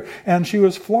Spirit, and she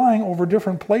was flying over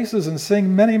different places and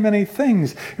saying many, many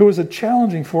things. It was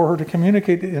challenging for her to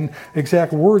communicate in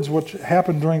exact words what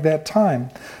happened during that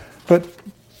time. But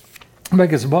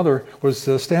Megan's mother was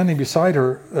standing beside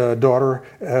her daughter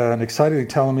and excitedly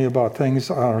telling me about things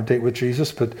on her date with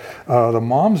Jesus, but the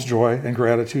mom's joy and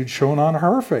gratitude shone on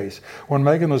her face. When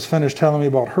Megan was finished telling me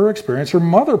about her experience, her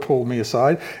mother pulled me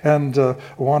aside and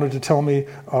wanted to tell me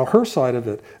her side of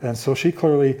it. And so she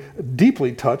clearly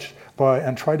deeply touched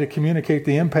and tried to communicate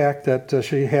the impact that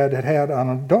she had on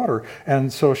her daughter.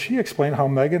 And so she explained how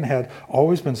Megan had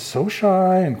always been so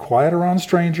shy and quiet around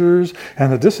strangers,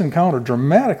 and that this encounter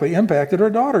dramatically impacted her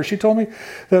daughter. She told me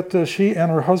that she and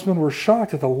her husband were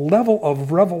shocked at the level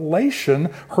of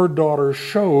revelation her daughter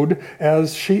showed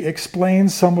as she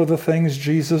explained some of the things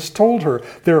Jesus told her.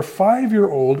 Their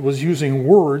 5-year-old was using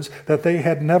words that they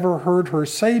had never heard her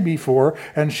say before,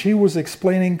 and she was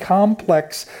explaining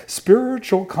complex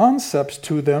spiritual concepts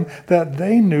to them that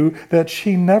they knew that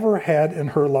she never had in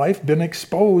her life been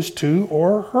exposed to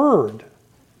or heard.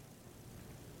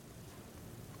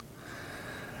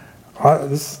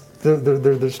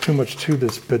 There's too much to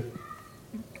this, but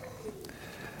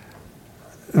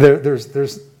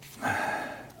there's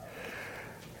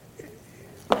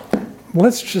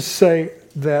let's just say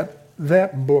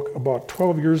that book about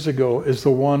 12 years ago is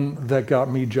the one that got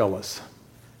me jealous.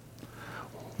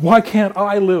 Why can't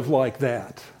I live like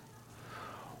that?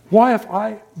 Why, if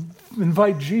I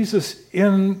invite Jesus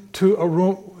into a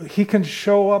room, he can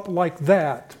show up like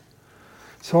that?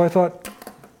 So I thought,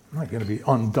 I'm not going to be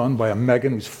undone by a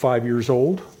Megan who's 5 years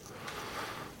old.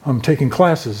 I'm taking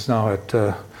classes now at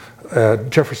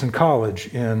Jefferson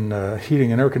College in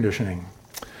heating and air conditioning.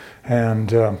 And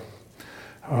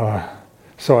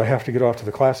so I have to get off to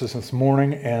the classes this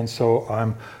morning, and so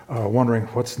I'm wondering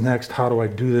what's next, how do I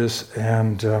do this?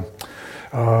 And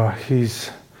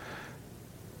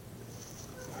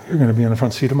you're going to be in the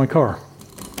front seat of my car.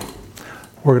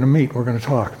 We're going to meet, we're going to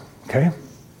talk, okay?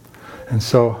 And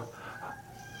so,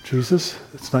 Jesus,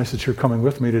 it's nice that you're coming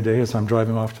with me today as I'm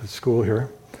driving off to school here.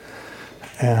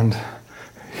 And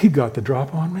he got the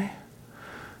drop on me.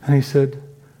 And he said,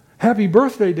 "Happy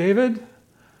birthday, David."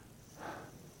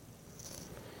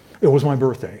 It was my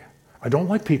birthday. I don't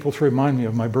like people to remind me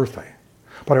of my birthday.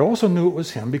 But I also knew it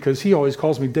was him because he always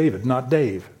calls me David, not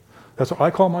Dave. That's what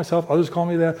I call myself. Others call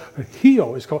me that. But he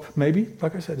always calls, maybe,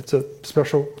 like I said, it's a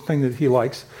special thing that he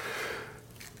likes.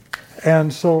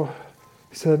 And so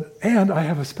he said, "And I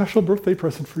have a special birthday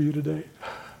present for you today."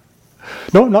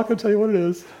 No, I'm not going to tell you what it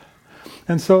is.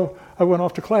 And so I went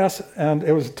off to class, and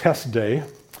it was test day.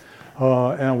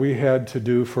 And we had to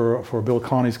do for Bill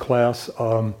Connie's class,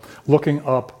 looking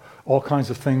up all kinds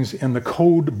of things in the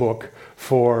code book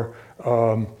for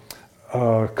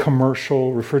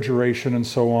commercial refrigeration and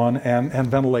so on, and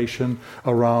ventilation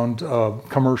around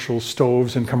commercial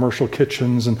stoves and commercial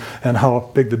kitchens, and how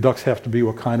big the ducts have to be,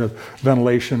 what kind of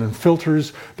ventilation and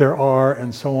filters there are,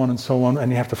 and so on and so on.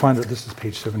 And you have to find it. This is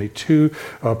page 72,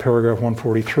 paragraph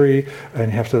 143,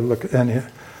 and you have to look. And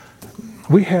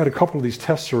we had a couple of these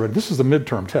tests already. This is the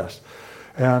midterm test.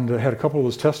 And I had a couple of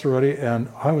those tests already, and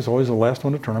I was always the last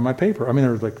one to turn in my paper. I mean,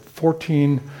 there were like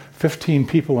 14, 15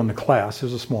 people in the class. It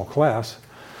was a small class.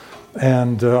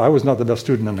 And I was not the best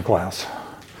student in the class.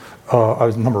 I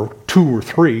was number 2 or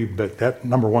 3, but that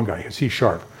number 1 guy, he's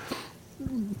sharp.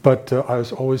 But I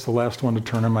was always the last one to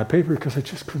turn in my paper because I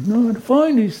just could not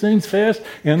find these things fast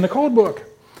in the code book.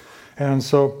 And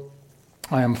so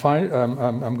I'm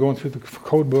going through the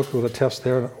code book with a test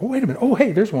there. Oh, wait a minute. Oh,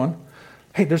 hey, there's one.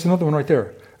 Hey, there's another one right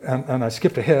there. And I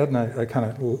skipped ahead, and I kind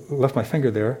of left my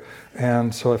finger there.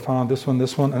 And so I found this one,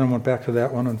 and I went back to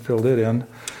that one and filled it in.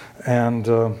 And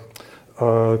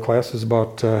the class is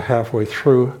about halfway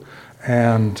through.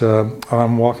 And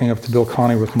I'm walking up to Bill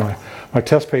Connie with my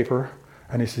test paper.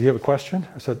 And he said, "You have a question?"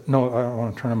 I said, "No, I don't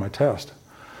want to turn in my test."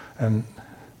 And,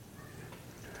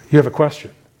 "You have a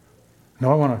question?"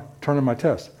 "No, I want to turn in my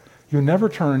test." "You never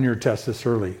turn in your test this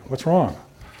early. What's wrong?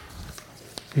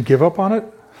 You give up on it?"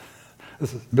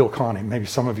 This is Bill Connie. Maybe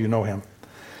some of you know him.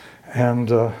 And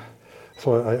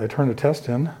so I turned the test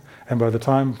in, and by the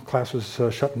time class was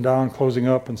shutting down, closing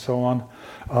up, and so on,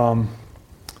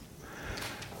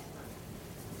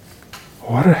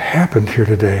 what had happened here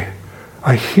today?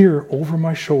 I hear over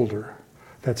my shoulder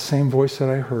that same voice that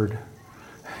I heard.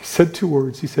 He said 2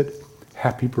 words. He said,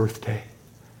 "Happy birthday."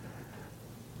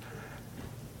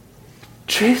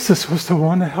 Jesus was the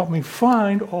one that helped me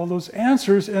find all those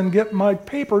answers and get my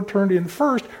paper turned in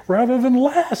first rather than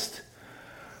last.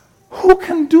 Who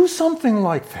can do something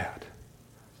like that?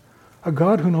 A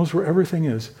God who knows where everything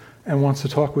is and wants to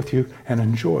talk with you and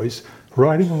enjoys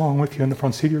riding along with you in the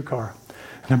front seat of your car.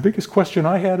 And the biggest question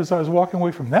I had as I was walking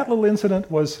away from that little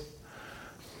incident was,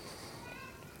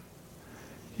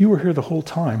 you were here the whole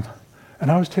time, and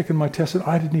I was taking my test and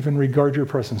I didn't even regard your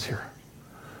presence here.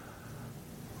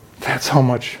 That's how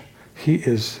much He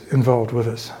is involved with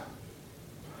us.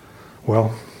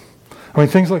 Well, I mean,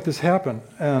 things like this happen,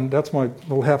 and that's my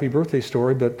little happy birthday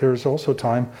story, but there's also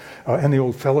time in the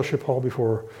old fellowship hall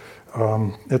before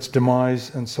its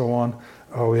demise and so on.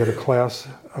 We had a class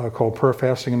called Prayer,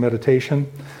 Fasting, and Meditation,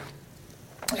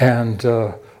 and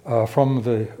from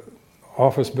the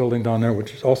office building down there,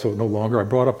 which is also no longer, I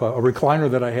brought up a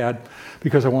recliner that I had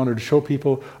because I wanted to show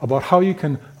people about how you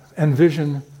can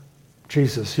envision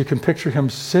Jesus. You can picture Him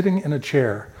sitting in a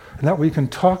chair, and that way you can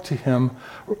talk to Him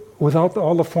without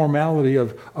all the formality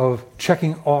of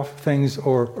checking off things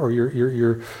or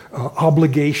your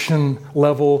obligation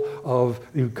level of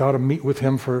you've got to meet with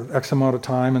Him for X amount of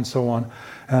time and so on.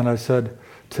 And I said,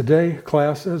 today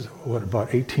class is,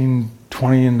 about 18,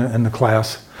 20 in the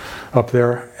class up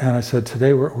there. And I said,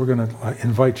 today we're going to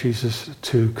invite Jesus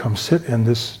to come sit in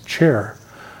this chair.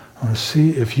 I want to see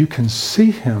if you can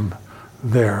see Him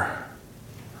there.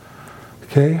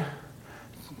 Okay?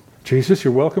 Jesus,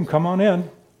 you're welcome. Come on in.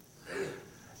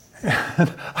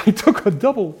 And I took a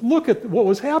double look at what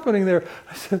was happening there.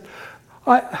 I said,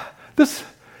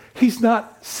 He's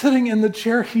not sitting in the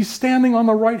chair. He's standing on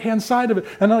the right-hand side of it.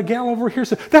 And a gal over here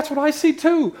said, that's what I see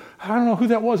too. I don't know who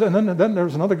that was. And then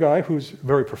there's another guy who's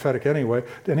very prophetic anyway.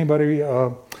 Did anybody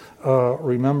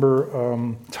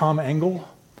remember Tom Engel?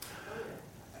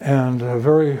 And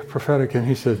very prophetic. And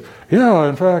he said, yeah,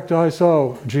 in fact, I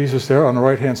saw Jesus there on the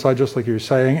right-hand side, just like you were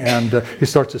saying. And he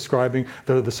starts describing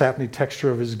the satiny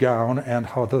texture of his gown and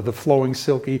how the flowing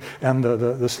silky and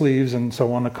the sleeves and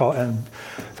so on. And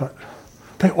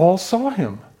they all saw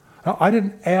Him. Now, I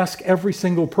didn't ask every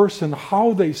single person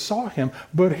how they saw Him,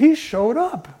 but He showed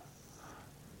up.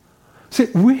 See,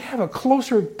 we have a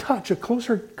closer touch, a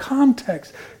closer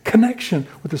context, connection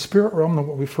with the spirit realm than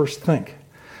what we first think.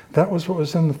 That was what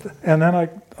was in and then I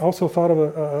also thought of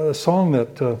a song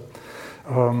that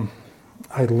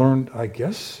I learned, I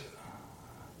guess,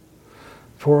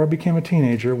 before I became a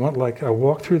teenager. It went like, I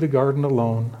walk through the garden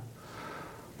alone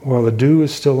while the dew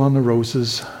is still on the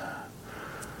roses.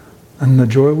 And the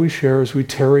joy we share as we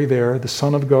tarry there, the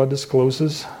Son of God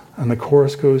discloses. And the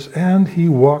chorus goes, and He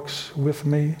walks with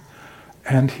me,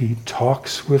 and He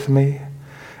talks with me,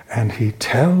 and He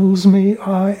tells me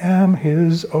I am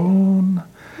His own.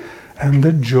 And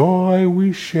the joy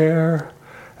we share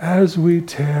as we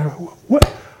tear.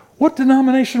 What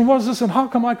denomination was this, and how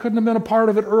come I couldn't have been a part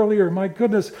of it earlier? My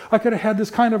goodness, I could have had this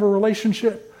kind of a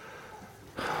relationship.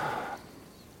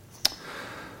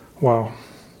 Wow.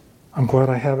 I'm glad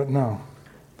I have it now.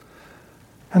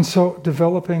 And so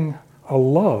developing a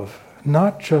love,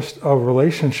 not just a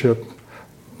relationship,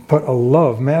 but a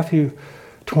love. Matthew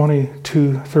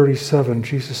 22:37,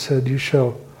 Jesus said, you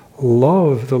shall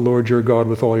love the Lord your God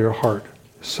with all your heart,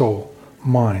 soul,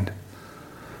 mind.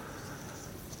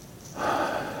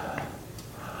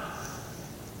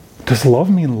 Does love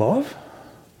mean love?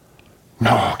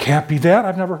 No, can't be that.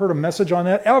 I've never heard a message on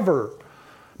that ever.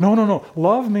 No.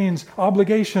 Love means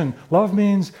obligation. Love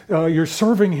means you're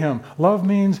serving Him. Love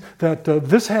means that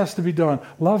this has to be done.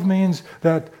 Love means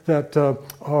that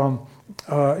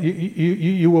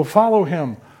you will follow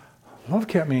Him. Love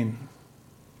can't mean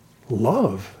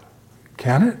love,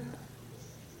 can it?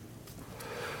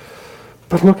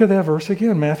 But look at that verse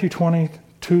again, Matthew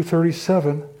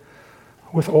 22:37,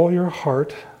 with all your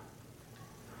heart.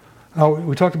 Now,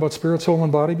 we talked about spirit, soul,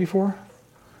 and body before.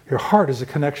 Your heart is a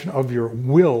connection of your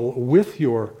will with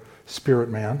your spirit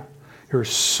man. Your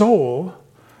soul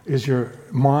is your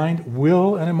mind,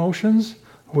 will, and emotions,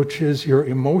 which is your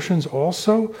emotions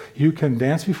also. You can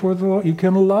dance before the Lord. You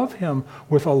can love Him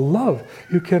with a love.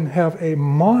 You can have a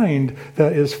mind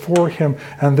that is for Him.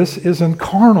 And this isn't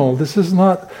carnal. This is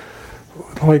not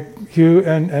like you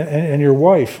and your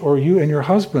wife or you and your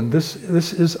husband. This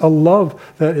is a love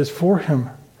that is for Him.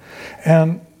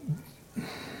 And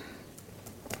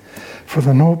for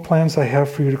the no plans I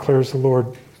have for you, declares the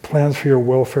Lord, plans for your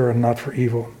welfare and not for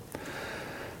evil,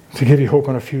 to give you hope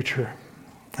in a future.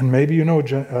 And maybe you know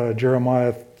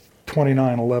Jeremiah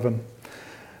 29:11.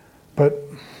 But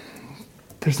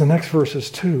there's the next verses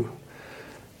too.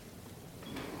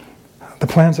 The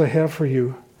plans I have for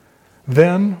you.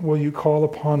 Then will you call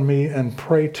upon me and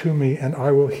pray to me, and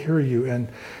I will hear you, and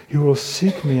you will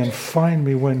seek me and find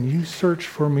me when you search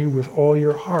for me with all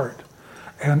your heart,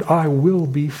 and I will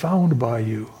be found by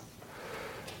you.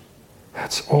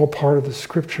 That's all part of the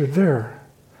scripture there.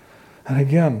 And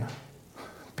again,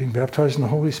 being baptized in the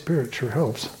Holy Spirit sure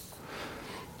helps.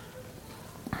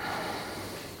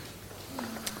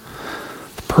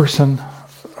 The person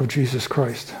of Jesus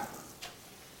Christ.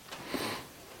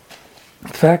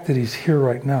 The fact that He's here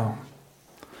right now.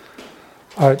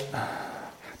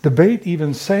 debate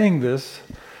even saying this.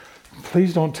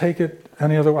 Please don't take it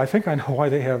any other way. I think I know why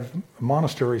they have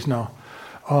monasteries now.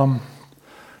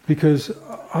 Because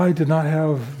I did not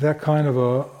have that kind of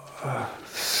a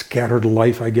scattered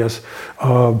life, I guess,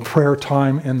 prayer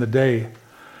time in the day.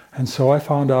 And so I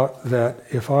found out that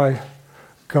if I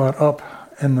got up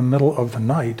in the middle of the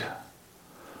night,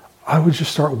 I would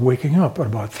just start waking up at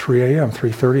about 3 a.m.,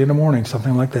 3:30 in the morning,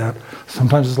 something like that,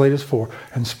 sometimes as late as 4,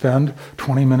 and spend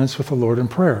 20 minutes with the Lord in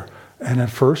prayer. And at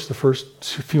first, the first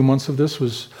few months of this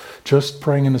was just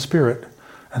praying in the Spirit.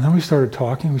 And then we started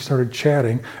talking, we started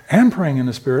chatting, and praying in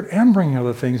the Spirit, and bringing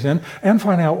other things in, and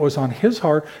finding out what was on His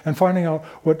heart, and finding out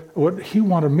what He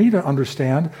wanted me to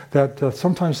understand, that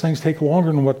sometimes things take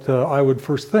longer than what I would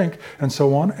first think, and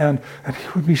so on. And He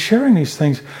would be sharing these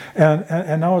things.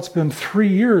 And now it's been 3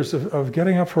 years of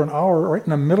getting up for an hour right in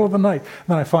the middle of the night. And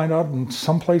then I find out in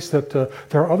some place that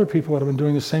there are other people that have been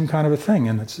doing the same kind of a thing,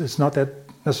 and it's not that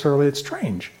necessarily it's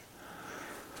strange.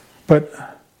 But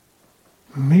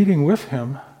meeting with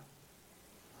Him,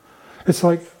 it's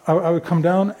like I would come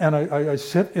down and I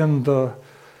sit in the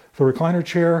recliner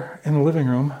chair in the living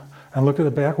room and look at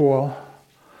the back wall,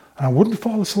 and I wouldn't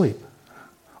fall asleep.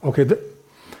 Okay,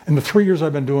 in the 3 years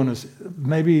I've been doing this,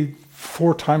 maybe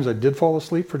 4 times I did fall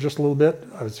asleep for just a little bit.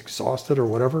 I was exhausted or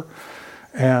whatever.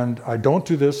 And I don't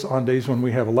do this on days when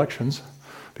we have elections,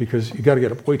 because you got to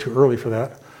get up way too early for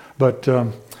that. But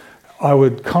I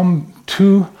would come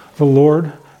to the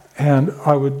Lord and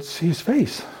I would see His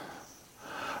face.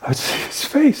 I would see His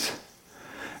face.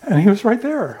 And He was right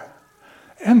there.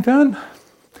 And then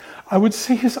I would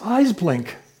see His eyes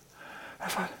blink. I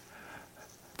thought,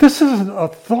 this isn't a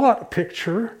thought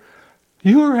picture.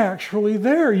 You're actually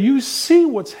there. You see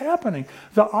what's happening.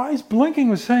 The eyes blinking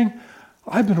was saying,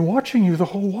 I've been watching you the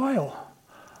whole while.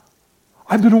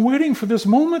 I've been waiting for this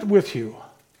moment with you.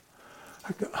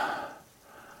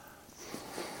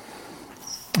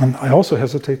 And I also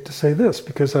hesitate to say this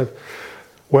because I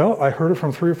heard it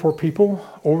from 3 or 4 people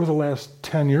over the last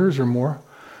 10 years or more.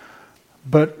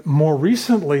 But more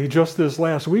recently, just this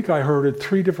last week, I heard it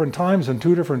 3 different times in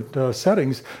 2 different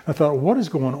settings. I thought, what is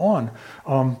going on?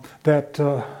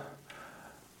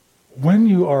 When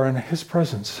you are in His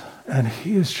presence and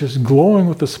He is just glowing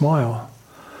with a smile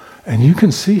and you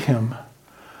can see Him,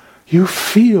 you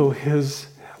feel His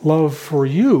love for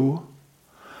you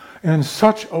in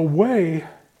such a way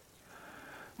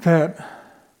that,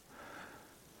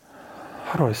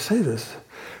 how do I say this?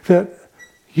 That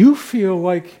you feel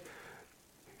like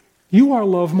you are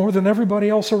loved more than everybody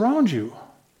else around you.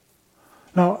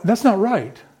 Now, that's not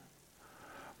right.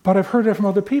 But I've heard that from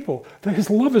other people, that His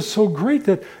love is so great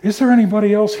that, is there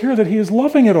anybody else here that He is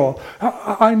loving at all?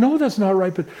 I know that's not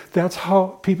right, but that's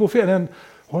how people feel. And then,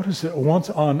 what is it? Once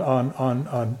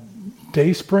on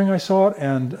Dayspring I saw it,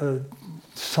 and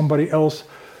somebody else,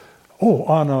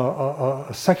 on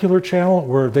a secular channel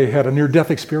where they had a near-death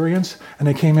experience, and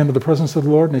they came into the presence of the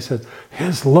Lord, and they said,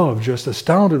 His love just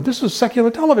astounded. This was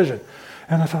secular television.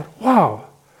 And I thought, wow,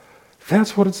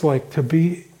 that's what it's like to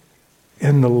be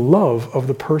in the love of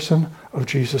the person of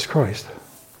Jesus Christ.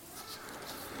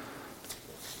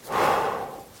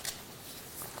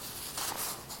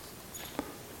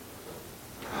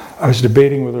 I was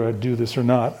debating whether I'd do this or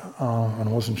not, and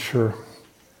I wasn't sure.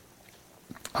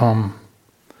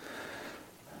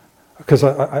 Because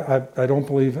I don't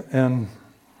believe in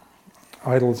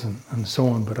idols and so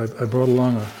on, but I brought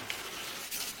along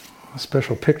a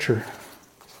special picture.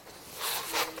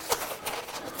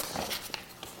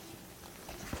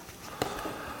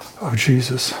 Of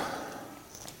Jesus.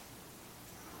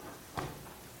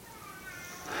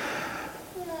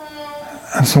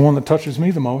 And it's the one that touches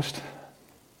me the most.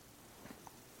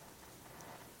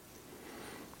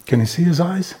 Can you see His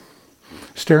eyes?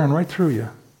 Staring right through you.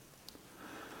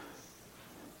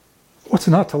 What's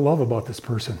not to love about this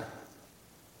person?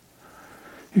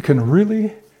 You can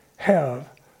really have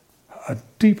a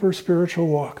deeper spiritual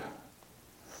walk.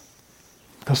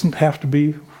 Doesn't have to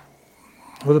be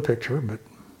with a picture, but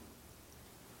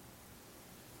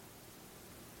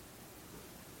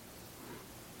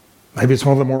maybe it's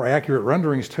one of the more accurate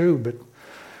renderings too, but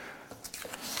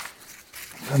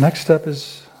the next step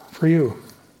is for you.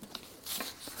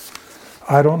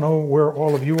 I don't know where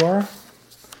all of you are.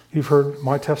 You've heard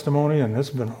my testimony, and it's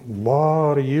been a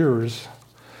lot of years.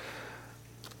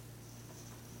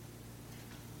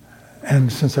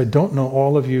 And since I don't know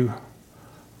all of you,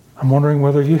 I'm wondering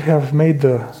whether you have made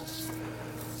a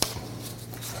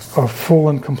full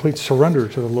and complete surrender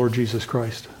to the Lord Jesus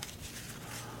Christ,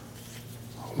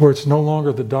 where it's no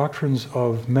longer the doctrines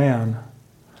of man,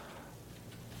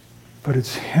 but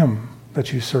it's Him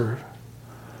that you serve.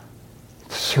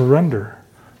 Surrender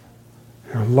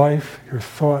your life, your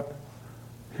thought,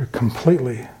 you're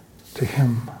completely to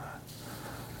Him.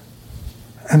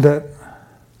 And that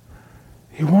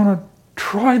you want to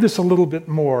try this a little bit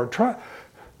more. Try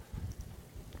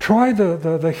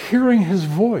the hearing His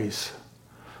voice,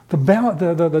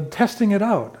 the testing it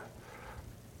out.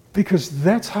 Because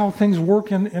that's how things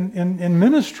work in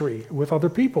ministry with other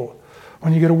people,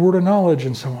 when you get a word of knowledge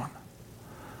and so on.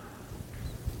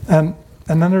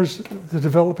 And then there's the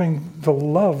developing the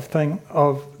love thing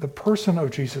of the person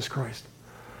of Jesus Christ.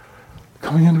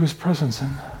 Coming into His presence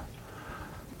and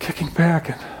kicking back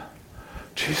and,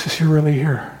 Jesus, you're really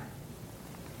here.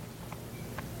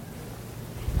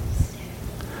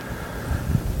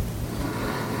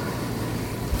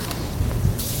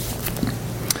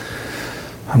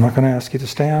 I'm not going to ask you to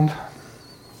stand,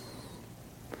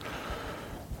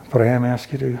 but I am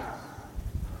asking you to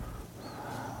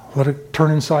let it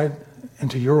turn inside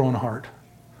into your own heart,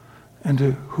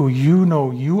 into who you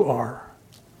know you are.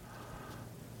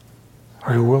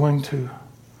 Are you willing to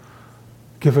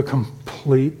give a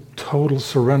complete, total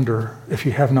surrender if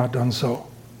you have not done so?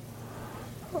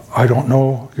 I don't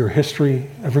know your history,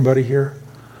 everybody here.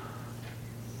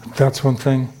 That's one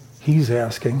thing He's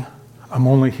asking. I'm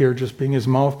only here just being His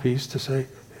mouthpiece to say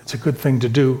it's a good thing to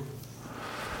do.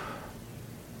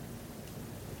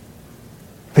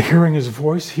 The hearing His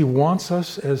voice, He wants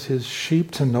us as His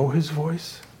sheep to know His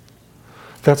voice.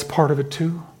 That's part of it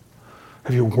too.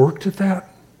 Have you worked at that?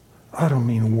 I don't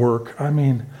mean work. I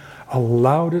mean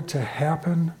allowed it to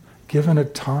happen, given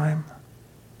it time.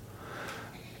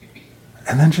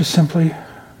 And then just simply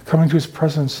coming to His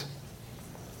presence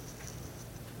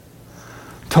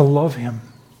to love Him.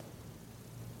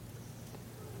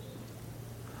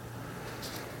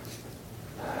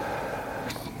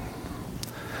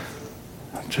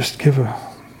 Just give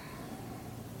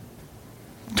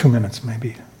 2 minutes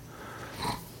maybe.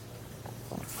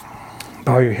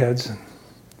 Bow your heads, and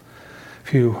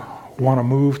if you want to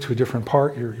move to a different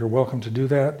part, you're welcome to do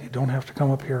that. You don't have to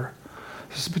come up here.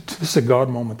 This is a God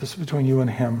moment. This is between you and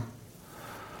Him.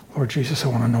 Lord Jesus, I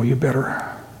want to know you better.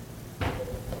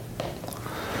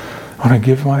 I want to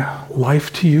give my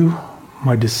life to you,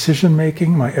 my decision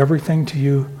making, my everything to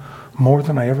you, more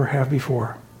than I ever have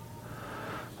before.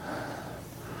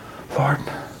 Lord,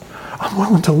 I'm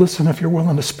willing to listen if you're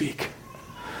willing to speak.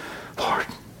 Lord,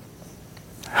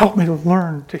 help me to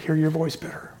learn to hear your voice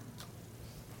better.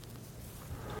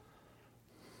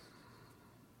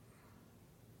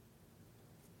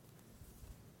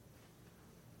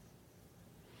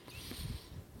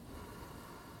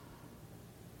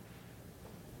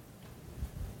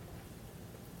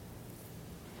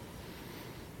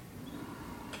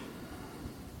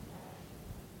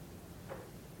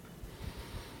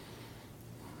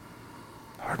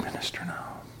 Lord, minister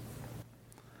now.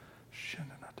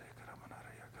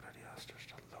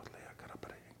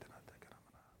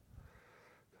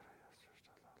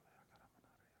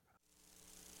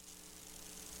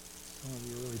 Some of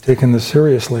you are really taking this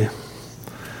seriously.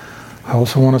 I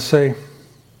also want to say,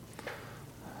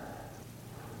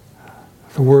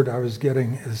 the word I was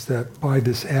getting is that by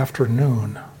this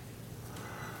afternoon,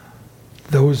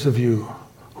 those of you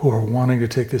who are wanting to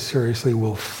take this seriously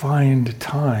will find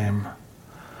time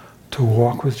to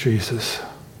walk with Jesus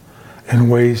in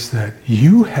ways that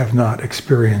you have not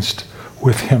experienced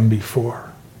with Him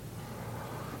before.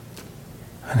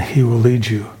 And He will lead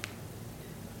you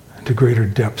into greater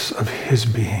depths of His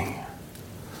being.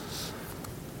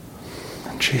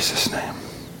 In Jesus' name.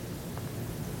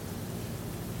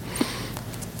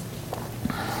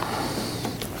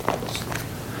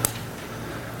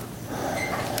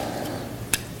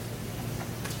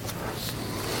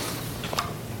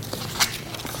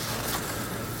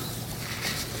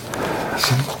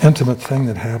 It's an intimate thing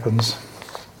that happens,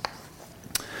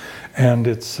 and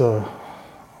it's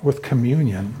with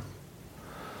communion.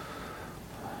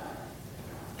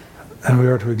 And we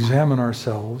are to examine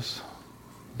ourselves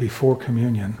before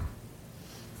communion.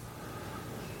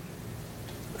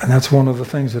 And that's one of the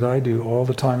things that I do all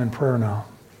the time in prayer now.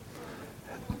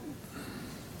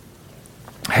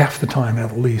 Half the time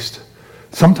at least.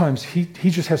 Sometimes he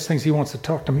just has things he wants to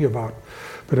talk to me about.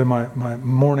 But in my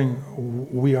morning,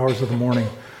 wee hours of the morning,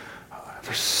 if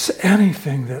there's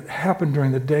anything that happened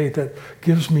during the day that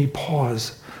gives me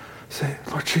pause, say,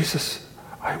 Lord Jesus,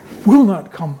 I will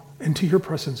not come into your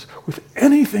presence with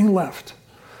anything left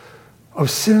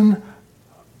of sin,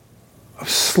 of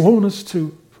slowness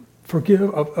to forgive,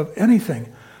 of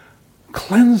anything.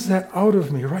 Cleanse that out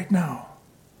of me right now.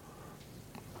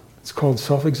 It's called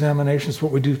self-examination. It's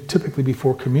what we do typically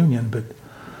before communion, but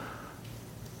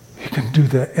you can do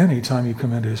that anytime you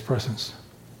come into His presence.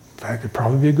 fact, it'd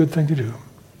probably be a good thing to do.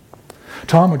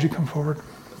 Tom, would you come forward?